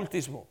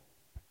ocultismo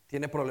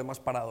tiene problemas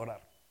para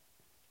adorar.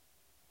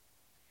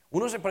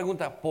 Uno se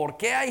pregunta, ¿por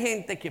qué hay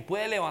gente que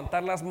puede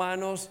levantar las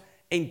manos,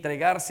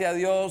 entregarse a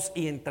Dios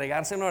y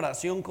entregarse en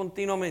oración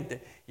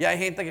continuamente? Y hay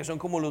gente que son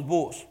como los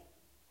búhos.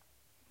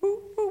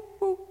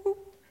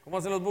 ¿Cómo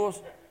hacen los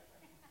búhos?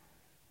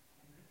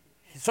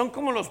 Son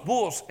como los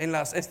búhos en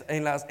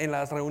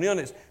las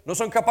reuniones. No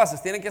son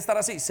capaces, tienen que estar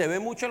así. Se ve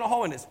mucho en los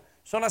jóvenes,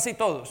 son así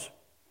todos.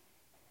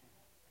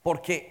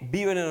 Porque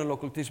viven en el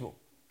ocultismo.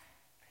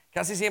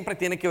 Casi siempre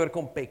tiene que ver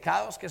con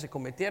pecados que se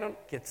cometieron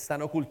que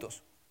están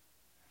ocultos.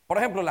 Por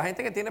ejemplo, la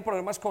gente que tiene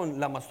problemas con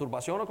la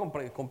masturbación o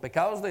con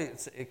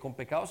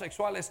pecados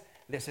sexuales,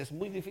 les es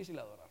muy difícil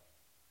adorar.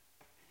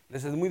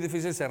 Les es muy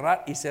difícil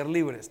cerrar y ser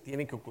libres.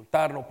 Tienen que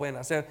ocultar, no pueden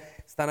hacer.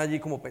 Están allí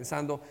como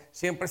pensando,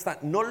 siempre están.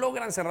 No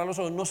logran cerrar los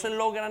ojos,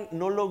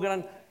 no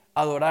logran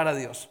adorar a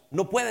Dios.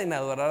 No pueden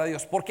adorar a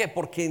Dios. ¿Por qué?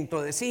 Porque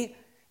dentro de sí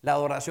la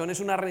adoración es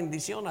una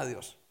rendición a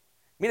Dios.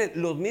 Miren,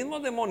 los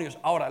mismos demonios.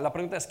 Ahora, la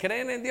pregunta es,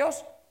 ¿creen en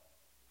Dios?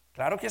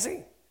 Claro que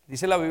sí.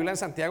 Dice la Biblia en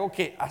Santiago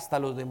que hasta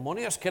los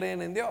demonios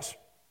creen en Dios,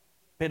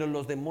 pero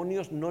los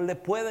demonios no le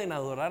pueden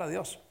adorar a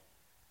Dios.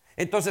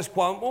 Entonces,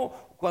 cuando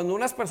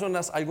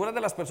algunas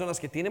de las personas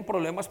que tienen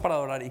problemas para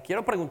adorar, y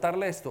quiero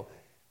preguntarle esto,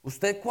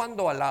 ¿usted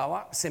cuando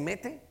alaba se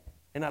mete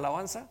en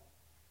alabanza?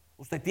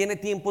 ¿Usted tiene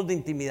tiempos de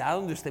intimidad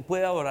donde usted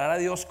puede adorar a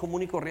Dios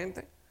común y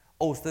corriente?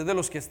 ¿O usted de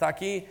los que está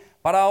aquí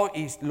parado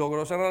y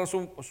logró cerrar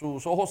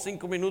sus ojos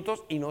 5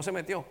 minutos y no se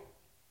metió?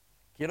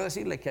 Quiero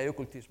decirle que hay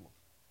ocultismo.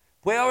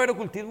 ¿Puede haber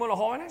ocultismo en los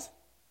jóvenes?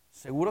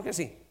 Seguro que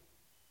sí.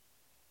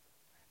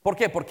 ¿Por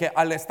qué? Porque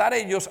al estar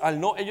ellos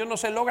no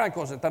se logran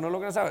concentrar, no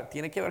logran saber.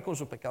 Tiene que ver con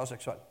su pecado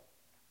sexual,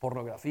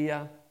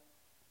 pornografía,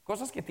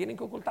 cosas que tienen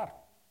que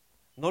ocultar.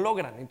 No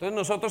logran. Entonces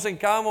nosotros en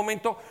cada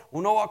momento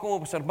uno va como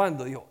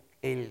observando,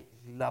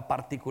 la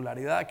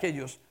particularidad de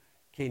aquellos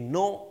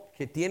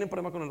que tienen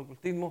problema con el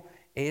ocultismo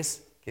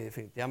es que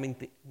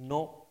definitivamente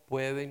no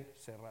pueden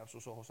cerrar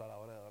sus ojos a la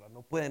hora de adorar,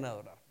 no pueden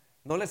adorar.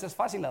 No les es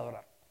fácil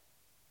adorar.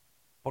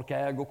 Porque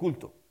hay algo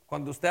oculto.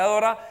 Cuando usted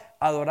adora,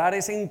 adorar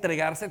es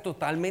entregarse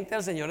totalmente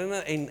al Señor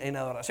en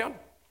adoración.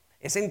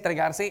 Es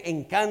entregarse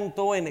en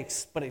canto, en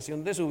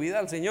expresión de su vida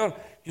al Señor.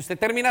 Y usted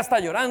termina hasta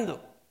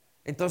llorando.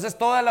 Entonces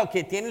todo lo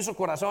que tiene en su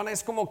corazón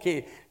es como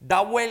que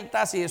da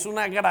vueltas y es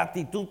una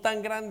gratitud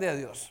tan grande a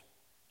Dios.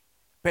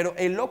 Pero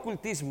el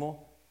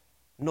ocultismo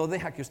no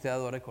deja que usted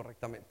adore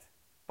correctamente.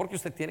 Porque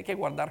usted tiene que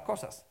guardar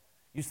cosas.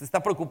 Y usted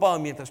está preocupado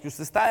mientras que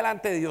usted está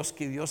delante de Dios,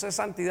 que Dios es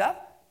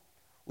santidad.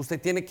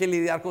 Usted tiene que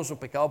lidiar con su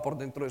pecado por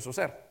dentro de su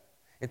ser.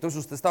 Entonces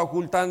usted está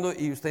ocultando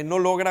y usted no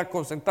logra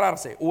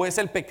concentrarse. O es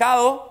el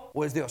pecado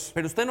o es Dios.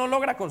 Pero usted no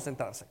logra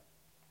concentrarse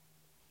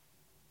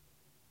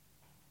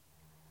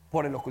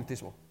por el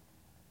ocultismo.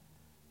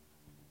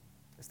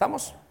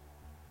 ¿Estamos?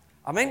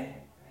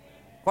 ¿Amén?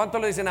 ¿Cuántos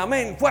le dicen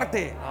amén?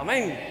 Fuerte,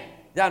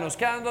 amén. Ya nos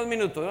quedan 2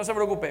 minutos, no se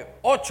preocupe.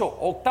 8,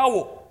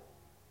 octavo.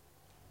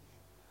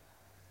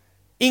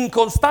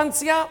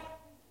 Inconstancia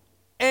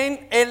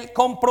en el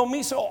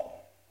compromiso.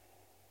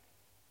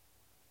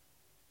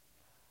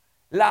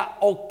 La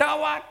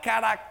octava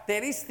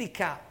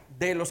característica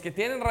de los que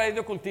tienen raíz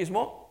de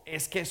ocultismo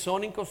es que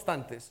son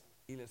inconstantes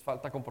y les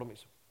falta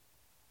compromiso.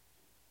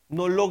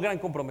 No logran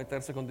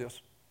comprometerse con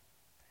Dios.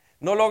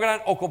 No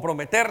logran o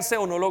comprometerse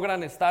o no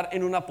logran estar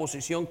en una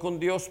posición con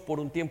Dios por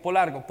un tiempo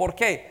largo. ¿Por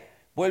qué?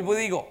 Vuelvo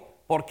y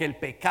digo, porque el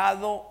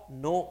pecado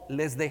no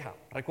les deja.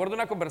 Recuerdo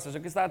una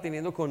conversación que estaba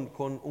teniendo con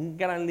un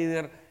gran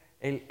líder.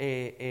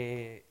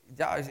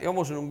 Ya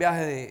íbamos en un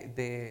viaje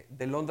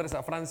de Londres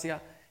a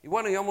Francia. Y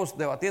bueno, íbamos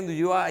debatiendo y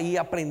yo ahí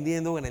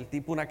aprendiendo en el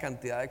tipo una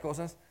cantidad de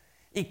cosas.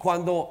 Y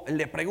cuando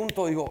le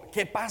pregunto, digo,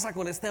 ¿qué pasa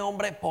con este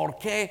hombre? ¿Por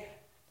qué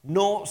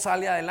no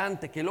sale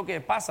adelante? ¿Qué es lo que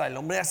pasa? El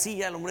hombre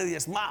hacía, el hombre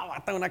diezmaba,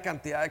 hasta una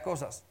cantidad de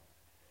cosas.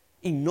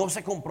 Y no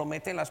se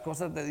compromete en las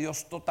cosas de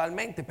Dios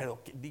totalmente.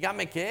 Pero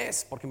dígame qué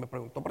es, porque me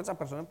preguntó por esa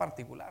persona en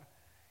particular.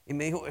 Y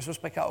me dijo, eso es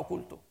pecado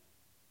oculto,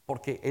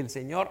 porque el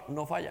Señor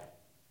no falla.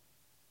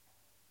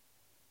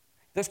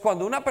 Entonces,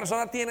 cuando una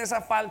persona tiene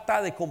esa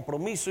falta de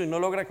compromiso y no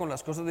logra con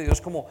las cosas de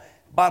Dios, como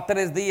va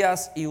 3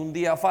 días y un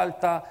día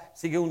falta,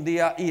 sigue un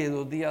día y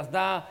 2 días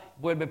da,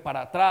 vuelve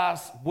para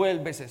atrás,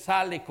 vuelve, se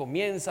sale,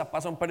 comienza,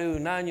 pasa un periodo de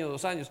 1 año,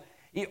 2 años.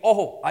 Y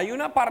ojo, hay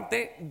una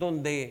parte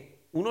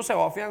donde uno se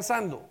va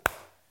afianzando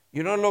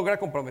y uno no logra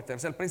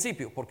comprometerse al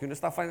principio, porque uno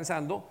está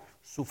afianzando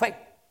su fe.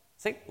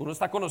 ¿Sí? Uno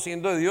está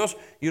conociendo de Dios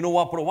y uno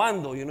va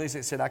probando y uno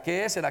dice, ¿será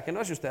que es? ¿Será que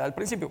no es? Si usted da al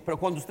principio. Pero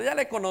cuando usted ya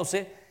le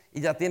conoce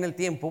y ya tiene el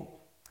tiempo.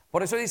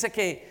 Por eso dice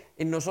que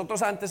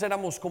nosotros antes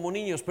éramos como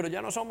niños, pero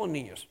ya no somos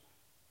niños.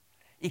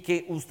 Y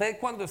que usted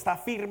cuando está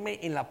firme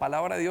en la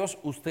palabra de Dios,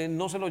 usted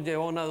no se lo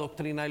lleva a una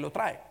doctrina y lo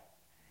trae.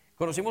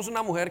 Conocimos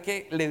una mujer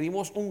que le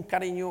dimos un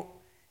cariño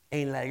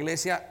en la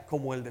iglesia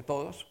como el de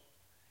todos.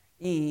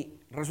 Y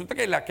resulta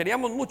que la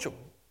queríamos mucho.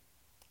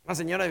 La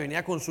señora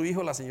venía con su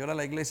hijo, la señora a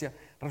la iglesia.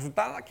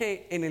 Resultaba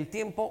que en el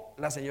tiempo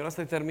la señora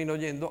se terminó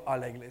yendo a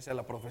la iglesia de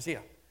la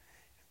profecía.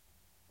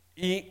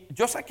 Y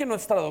yo sé que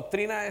nuestra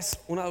doctrina es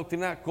una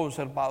doctrina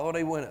conservadora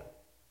y buena.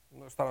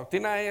 Nuestra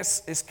doctrina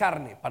es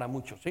carne para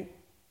muchos, ¿sí?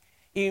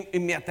 Y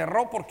me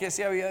aterró porque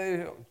se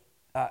había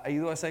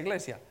ido a esa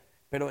iglesia.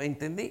 Pero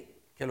entendí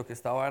que lo que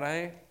estaba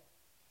era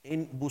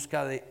en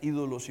busca de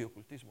ídolos y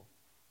ocultismo.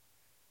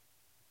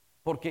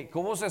 Porque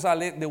 ¿cómo se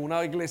sale de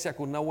una iglesia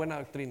con una buena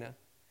doctrina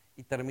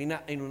y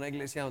termina en una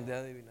iglesia donde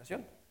hay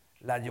adivinación?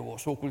 La llevó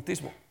su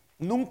ocultismo.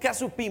 Nunca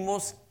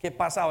supimos qué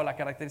pasaba. La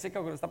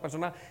característica con esta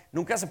persona,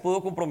 nunca se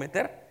pudo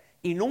comprometer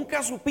y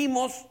nunca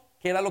supimos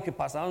qué era lo que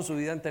pasaba en su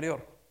vida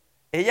anterior.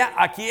 Ella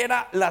aquí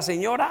era la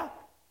señora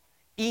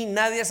y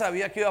nadie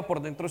sabía qué iba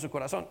por dentro de su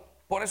corazón.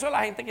 Por eso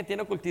la gente que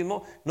tiene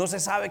ocultismo no se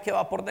sabe qué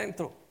va por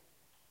dentro.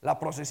 La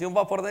procesión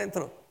va por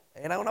dentro.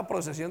 Era una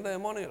procesión de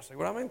demonios,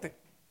 seguramente,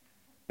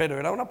 pero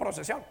era una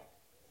procesión.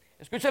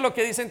 Escuche lo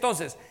que dice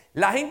entonces.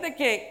 La gente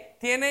que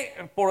tiene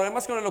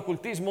problemas con el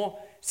ocultismo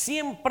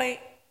siempre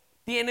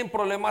tienen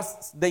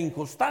problemas de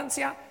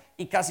inconstancia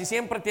y casi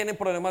siempre tienen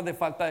problemas de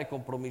falta de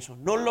compromiso.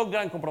 No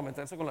logran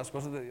comprometerse con las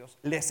cosas de Dios.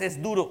 Les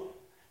es duro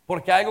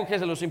porque hay algo que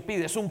se los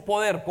impide. Es un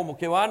poder, como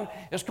que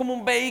es como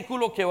un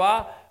vehículo que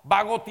va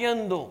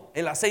goteando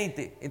el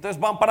aceite. Entonces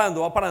van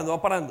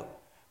parando.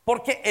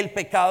 Porque el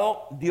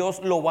pecado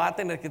Dios lo va a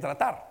tener que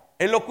tratar.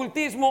 El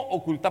ocultismo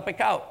oculta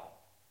pecado.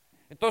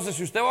 Entonces,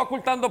 si usted va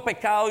ocultando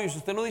pecado y si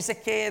usted no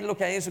dice qué es lo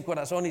que hay en su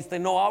corazón y usted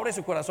no abre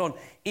su corazón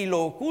y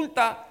lo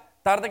oculta,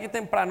 tarde que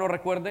temprano,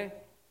 recuerde,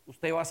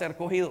 usted va a ser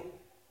cogido.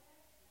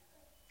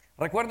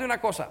 Recuerde una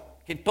cosa,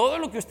 que todo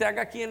lo que usted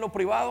haga aquí en lo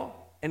privado,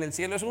 en el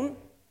cielo es un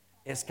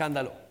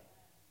escándalo.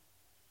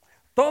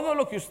 Todo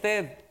lo que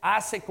usted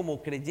hace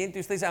como creyente,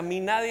 usted dice, a mí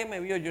nadie me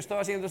vio, yo estoy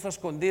haciendo esto a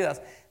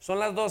escondidas, son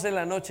las 12 de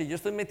la noche, yo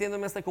estoy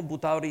metiéndome a este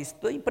computador y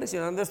estoy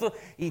impresionando esto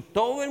y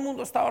todo el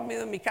mundo está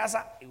dormido en mi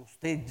casa, y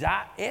usted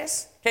ya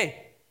es,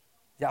 ¿qué?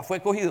 Ya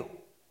fue cogido,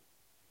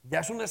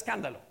 ya es un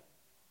escándalo.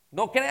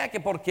 No crea que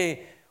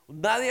porque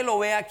nadie lo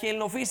ve aquí en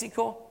lo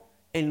físico,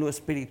 en lo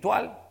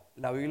espiritual,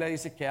 la Biblia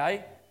dice que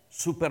hay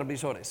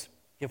supervisores.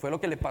 Que fue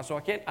lo que le pasó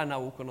a quién? A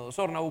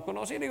Nabucodonosor.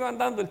 Nabucodonosor iba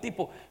andando el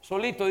tipo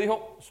solito,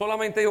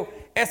 solamente dijo,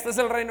 este es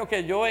el reino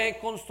que yo he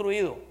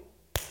construido.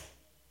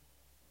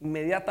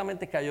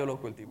 Inmediatamente cayó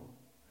loco el tipo.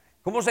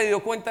 ¿Cómo se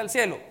dio cuenta el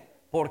cielo?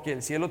 Porque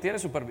el cielo tiene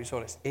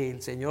supervisores.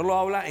 El Señor lo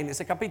habla en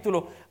ese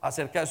capítulo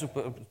acerca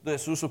de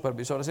sus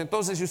supervisores.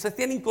 Entonces, si usted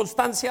tiene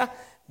inconstancia,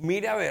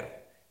 mire a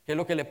ver qué es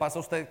lo que le pasa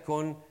a usted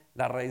con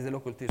la raíz del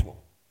ocultismo,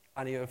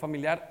 a nivel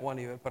familiar o a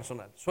nivel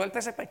personal. Suelta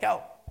ese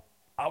pecado.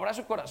 Abra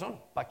su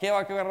corazón. ¿Para qué va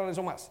a agarrar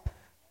eso más?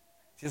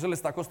 Si eso le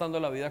está costando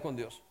la vida con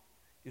Dios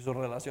y sus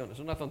relaciones. Es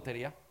una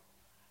tontería.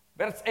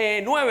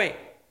 9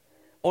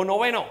 o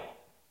noveno.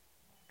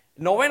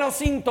 Noveno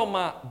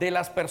síntoma de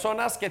las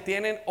personas que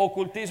tienen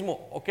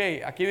ocultismo. Ok,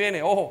 aquí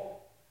viene,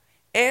 ojo.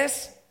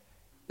 Es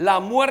la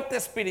muerte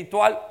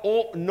espiritual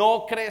o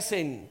no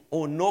crecen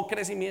o no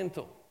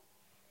crecimiento.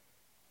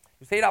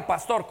 Usted dirá,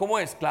 pastor, ¿cómo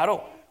es?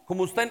 Claro,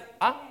 como usted...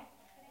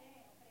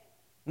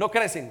 No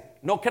crecen,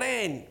 no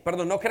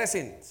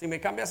crecen. Si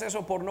me cambias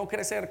eso por no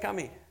crecer,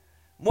 Cami.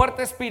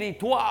 Muerte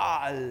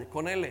espiritual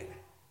con L.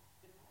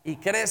 Y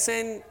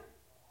crecen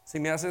si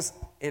me haces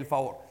el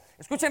favor.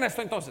 Escuchen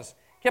esto entonces.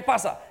 ¿Qué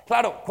pasa?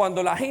 Claro,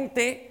 cuando la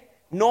gente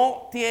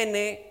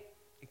tiene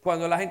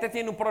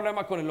un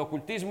problema con el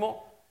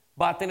ocultismo,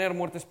 va a tener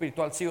muerte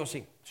espiritual sí o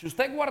sí. Si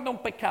usted guarda un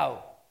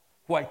pecado,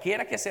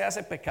 cualquiera que sea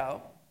ese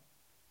pecado,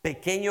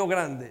 pequeño o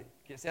grande,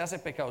 que sea ese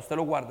pecado, usted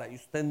lo guarda y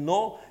usted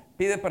no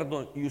pide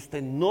perdón y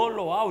usted no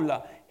lo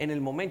habla en el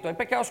momento. Hay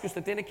pecados que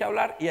usted tiene que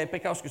hablar y hay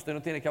pecados que usted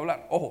no tiene que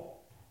hablar.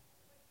 Ojo,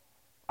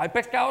 hay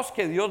pecados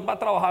que Dios va a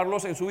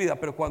trabajarlos en su vida,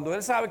 pero cuando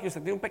Él sabe que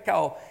usted tiene un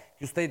pecado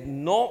que usted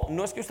no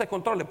es que usted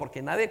controle,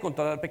 porque nadie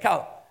controla el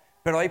pecado,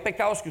 pero hay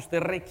pecados que usted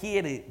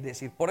requiere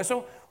decir. Por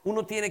eso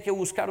uno tiene que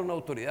buscar una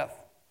autoridad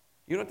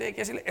y uno tiene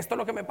que decirle, esto es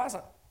lo que me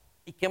pasa.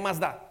 ¿Y qué más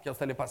da que a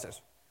usted le pase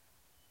eso?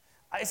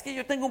 Es que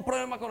yo tengo un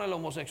problema con el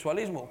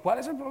homosexualismo. ¿Cuál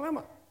es el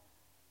problema?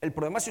 El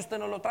problema es si usted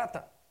no lo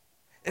trata.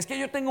 Es que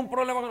yo tengo un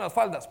problema con las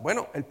faldas.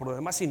 Bueno, el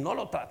problema es si no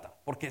lo trata,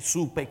 porque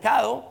su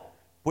pecado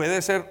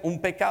puede ser un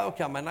pecado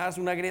que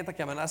amenaza, una grieta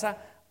que amenaza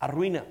a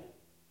ruina.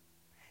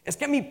 Es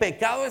que mi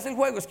pecado es el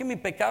juego, es que mi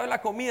pecado es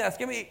la comida, es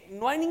que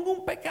no hay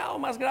ningún pecado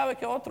más grave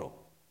que otro.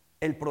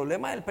 El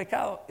problema del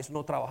pecado es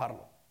no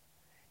trabajarlo.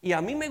 Y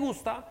a mí me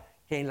gusta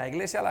que en la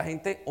iglesia la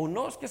gente, o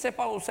no es que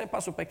sepa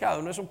su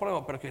pecado, no es un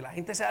problema, pero que la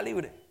gente sea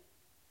libre.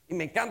 Y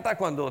me encanta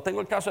cuando tengo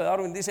el caso de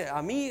Darwin, dice,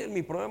 a mí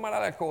mi problema era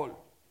el alcohol.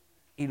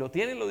 Y lo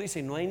tiene y lo dice,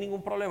 y no hay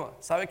ningún problema.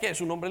 ¿Sabe qué?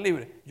 Es un hombre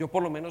libre. Yo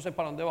por lo menos sé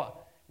para dónde va.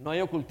 No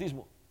hay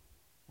ocultismo.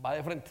 Va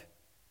de frente.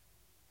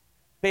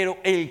 Pero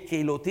el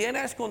que lo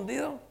tiene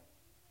escondido,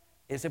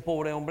 ese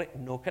pobre hombre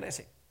no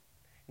crece.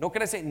 no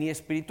crece ni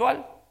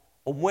espiritual,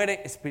 o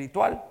muere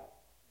espiritual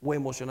o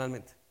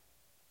emocionalmente,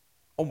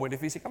 o muere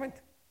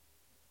físicamente.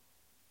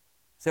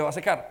 Se va a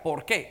secar.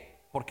 ¿Por qué?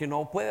 Porque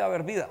no puede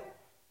haber vida.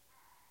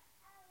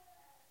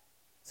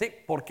 Sí,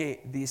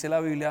 porque dice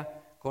la Biblia,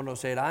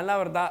 conocerán la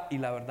verdad y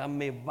la verdad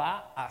me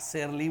va a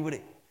hacer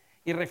libre.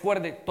 Y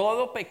recuerde,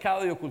 todo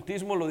pecado y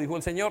ocultismo, lo dijo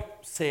el Señor,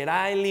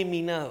 será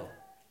eliminado.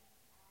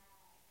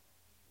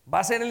 Va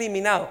a ser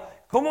eliminado.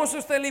 ¿Cómo es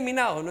usted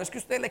eliminado? No es que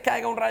usted le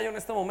caiga un rayo en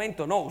este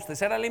momento, no, usted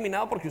será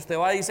eliminado porque usted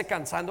va a irse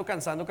cansando.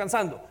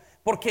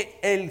 Porque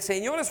el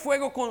Señor es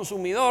fuego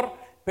consumidor,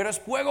 pero es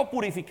fuego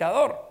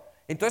purificador.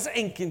 Entonces,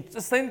 en quien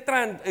usted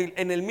entra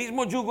en el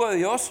mismo yugo de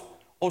Dios,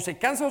 o se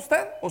cansa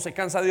usted o se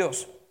cansa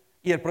Dios.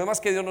 Y el problema es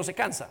que Dios no se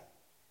cansa.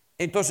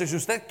 Entonces, si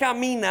usted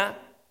camina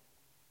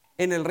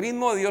en el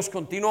ritmo de Dios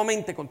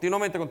continuamente,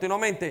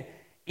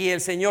 y el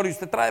Señor, y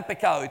usted trae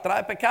pecado,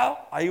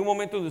 hay un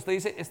momento donde usted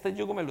dice, este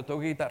yugo me lo tengo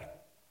que quitar,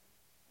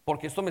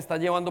 porque esto me está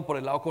llevando por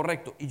el lado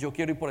correcto, y yo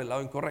quiero ir por el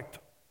lado incorrecto.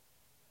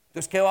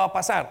 Entonces, ¿qué va a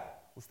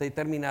pasar? Usted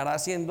terminará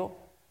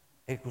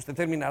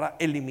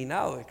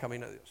eliminado del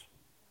camino de Dios.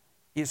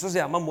 Y eso se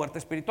llama muerte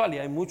espiritual, y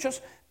hay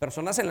muchas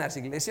personas en las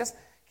iglesias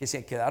que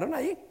se quedaron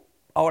ahí.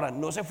 Ahora,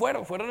 no se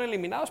fueron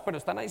eliminados, pero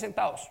están ahí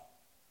sentados.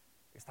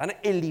 Están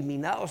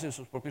eliminados en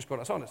sus propios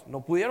corazones,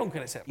 no pudieron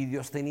crecer y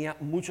Dios tenía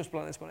muchos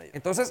planes con ellos.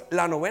 Entonces,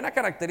 la novena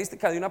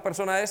característica de una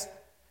persona es: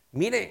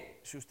 mire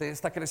si usted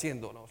está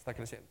creciendo o no está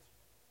creciendo.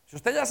 Si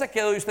usted ya se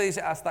quedó y usted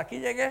dice, hasta aquí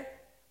llegué,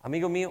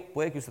 amigo mío,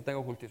 puede que usted tenga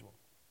ocultismo,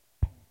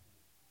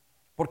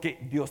 porque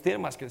Dios tiene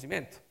más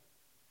crecimiento.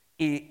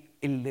 Y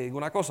le digo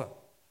una cosa,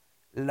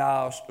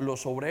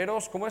 los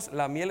obreros, ¿cómo es?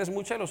 La miel es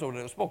mucha y los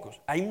obreros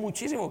pocos. Hay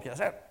muchísimo que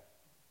hacer,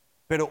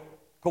 pero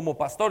como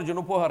pastor yo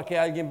no puedo dejar que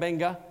alguien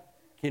venga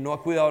que no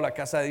ha cuidado la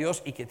casa de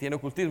Dios y que tiene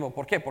ocultismo.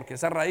 ¿Por qué? Porque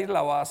esa raíz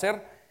la va a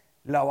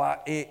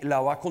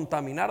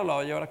contaminar, o la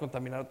va a llevar a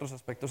contaminar otros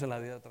aspectos en la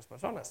vida de otras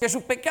personas. Que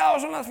su pecado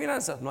son las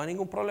finanzas, no hay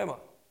ningún problema.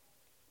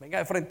 Venga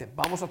de frente,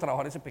 vamos a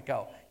trabajar ese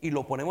pecado y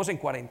lo ponemos en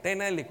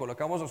cuarentena y le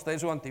colocamos a usted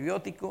su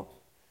antibiótico,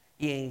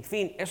 y en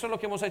fin, eso es lo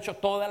que hemos hecho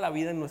toda la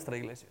vida en nuestra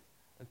iglesia,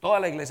 en toda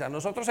la iglesia. A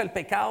nosotros el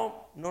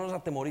pecado no nos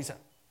atemoriza,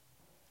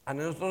 a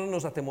nosotros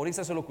nos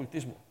atemoriza es el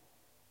ocultismo.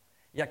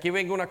 Y aquí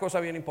venga una cosa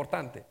bien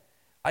importante.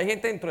 Hay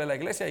gente dentro de la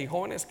iglesia y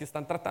jóvenes que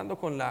están tratando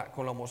con la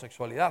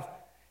homosexualidad,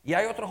 y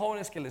hay otros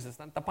jóvenes que les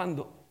están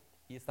tapando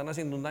y están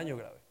haciendo un daño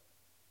grave.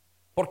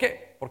 ¿Por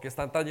qué? Porque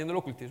están trayendo el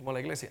ocultismo a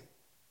la iglesia.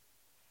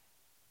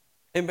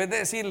 En vez de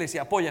decirles y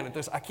apoyan,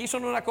 entonces aquí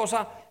son una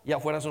cosa y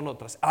afuera son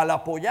otras. Al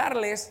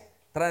apoyarles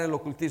traen el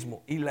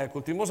ocultismo y el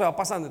ocultismo se va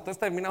pasando. Entonces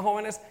terminan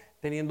jóvenes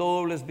teniendo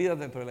dobles vidas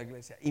dentro de la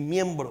iglesia y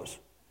miembros.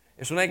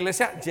 Es una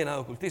iglesia llena de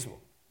ocultismo,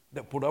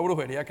 de pura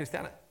brujería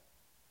cristiana.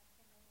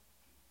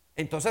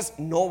 Entonces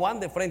no van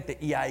de frente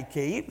y hay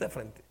que ir de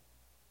frente.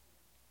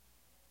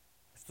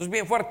 Esto es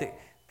bien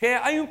fuerte. Que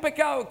hay un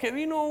pecado, que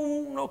vino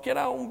uno que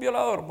era un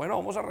violador, bueno,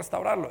 vamos a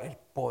restaurarlo. El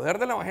poder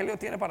del evangelio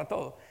tiene para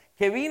todo.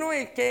 Que vino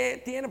el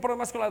que tiene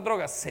problemas con las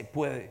drogas, se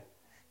puede.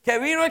 Que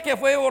vino el que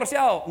fue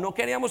divorciado, no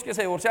queríamos que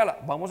se divorciara,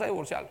 vamos a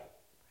divorciarlo.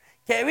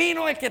 Que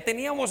vino el que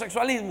tenía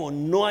homosexualismo,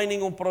 no hay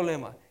ningún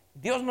problema.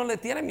 Dios no le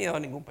tiene miedo a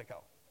ningún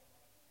pecado.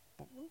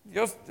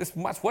 Dios es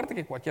más fuerte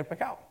que cualquier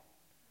pecado.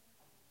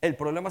 El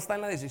problema está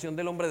en la decisión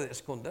del hombre de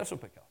esconder su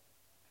pecado.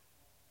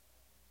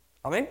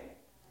 Amén.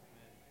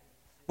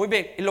 Muy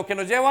bien, lo que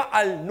nos lleva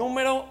al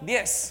número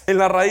 10, en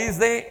la raíz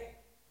de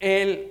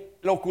el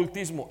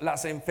ocultismo,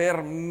 las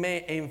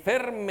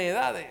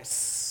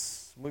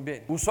enfermedades. Muy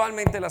bien,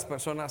 usualmente las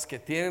personas que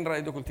tienen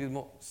raíz de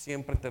ocultismo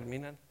siempre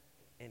terminan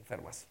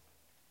enfermas,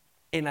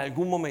 en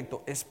algún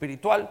momento,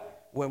 espiritual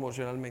o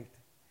emocionalmente.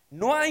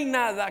 No hay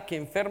nada que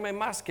enferme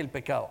más que el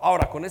pecado.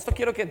 Ahora, con esto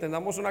quiero que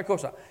entendamos una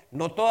cosa: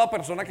 no toda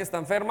persona que está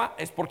enferma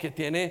es porque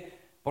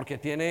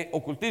tiene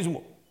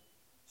ocultismo.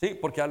 Sí,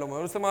 porque a lo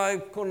mejor usted me va a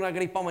ir con una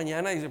gripa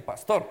mañana y dice,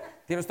 pastor,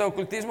 ¿tiene usted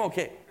ocultismo o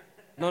qué?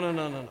 No.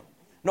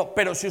 No,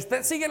 pero si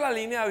usted sigue la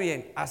línea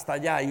bien hasta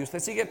allá y usted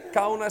sigue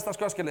cada una de estas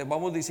cosas que les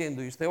vamos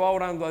diciendo y usted va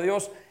orando a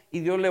Dios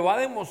y Dios le va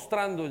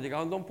demostrando,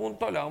 llegando a un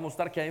punto, le va a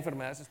mostrar que hay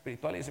enfermedades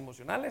espirituales,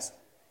 emocionales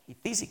y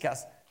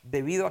físicas.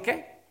 ¿Debido a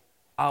qué?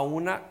 A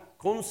una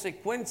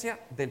consecuencia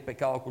del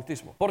pecado de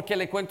ocultismo. Porque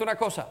le cuento una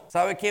cosa,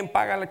 ¿sabe quién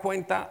paga la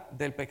cuenta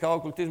del pecado de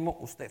ocultismo?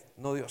 Usted,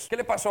 no Dios. ¿Qué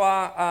le pasó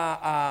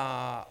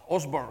a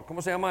Osborne?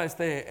 ¿Cómo se llama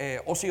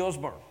Ozzy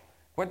Osbourne?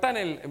 Cuenta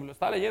lo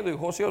estaba leyendo y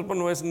Ozzy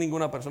Osbourne no es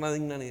ninguna persona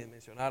digna ni de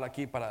mencionar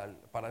aquí para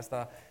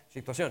esta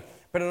situación,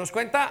 pero nos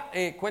cuenta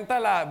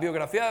la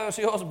biografía de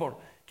Ozzy Osbourne,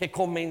 que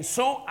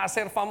comenzó a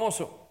ser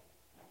famoso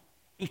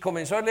y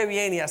comenzó a irle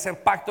bien y a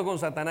hacer pacto con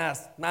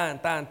Satanás,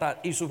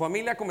 y su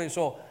familia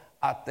comenzó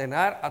a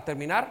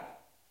terminar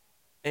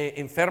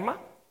enferma,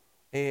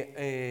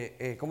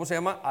 ¿cómo se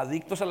llama?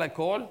 Adictos al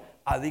alcohol,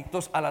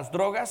 adictos a las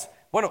drogas.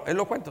 Bueno, él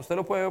lo cuenta, usted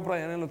lo puede ver por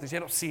allá en el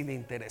noticiero si le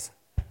interesa,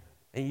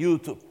 en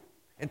YouTube.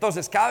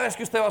 Entonces, cada vez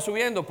que usted va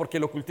subiendo, porque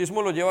el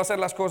ocultismo lo lleva a hacer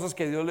las cosas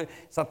que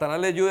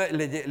Satanás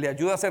le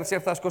ayuda a hacer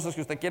ciertas cosas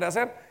que usted quiere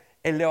hacer,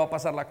 Él le va a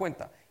pasar la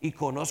cuenta. Y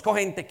conozco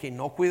gente que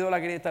no cuidó la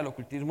grieta del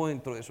ocultismo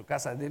dentro de su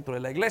casa, dentro de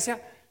la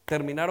iglesia,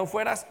 terminaron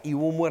fueras y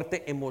hubo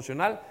muerte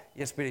emocional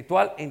y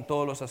espiritual en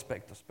todos los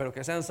aspectos, pero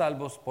que sean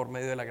salvos por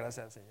medio de la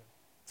gracia del Señor.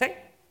 ¿Sí?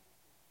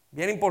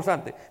 Bien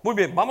importante. Muy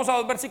bien, vamos a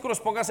 2 versículos,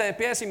 póngase de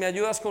pie si me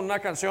ayudas con una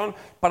canción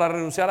para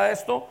renunciar a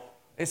esto.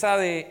 Esa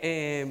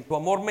de tu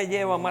amor me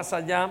lleva más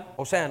allá,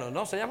 océanos,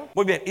 ¿no? ¿Se llama?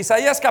 Muy bien,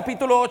 Isaías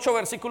capítulo 8,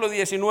 versículo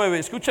 19.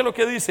 Escuche lo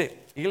que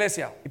dice,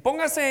 iglesia, y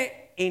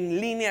póngase en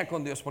línea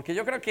con Dios, porque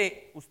yo creo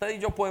que usted y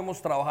yo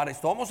podemos trabajar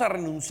esto. Vamos a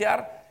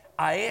renunciar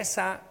a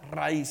esa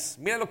raíz.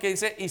 Mira lo que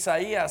dice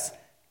Isaías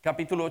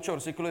capítulo 8,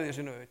 versículo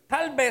 19.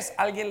 Tal vez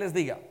alguien les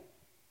diga,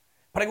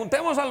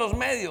 preguntemos a los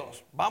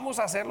medios, vamos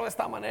a hacerlo de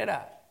esta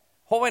manera.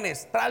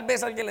 Jóvenes, tal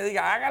vez alguien le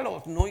diga,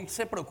 hágalo, no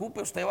se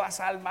preocupe, usted va a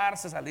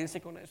salvarse,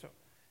 salirse con eso.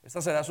 Esta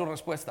será su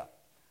respuesta.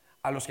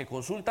 A los que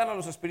consultan a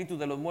los espíritus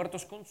de los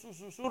muertos con sus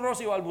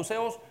susurros y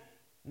balbuceos,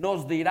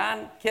 nos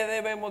dirán qué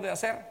debemos de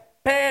hacer.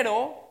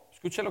 Pero,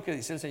 escuche lo que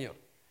dice el Señor.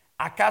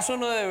 ¿Acaso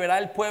no deberá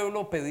el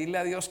pueblo pedirle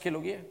a Dios que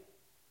lo guíe?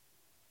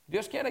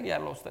 Dios quiere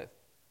guiarlo a usted.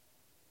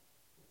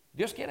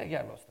 Dios quiere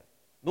guiarlo a usted.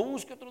 No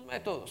busque otros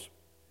métodos.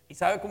 ¿Y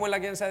sabe cómo es la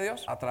guianza de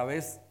Dios? A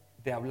través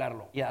de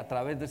hablarlo y a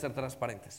través de ser transparentes.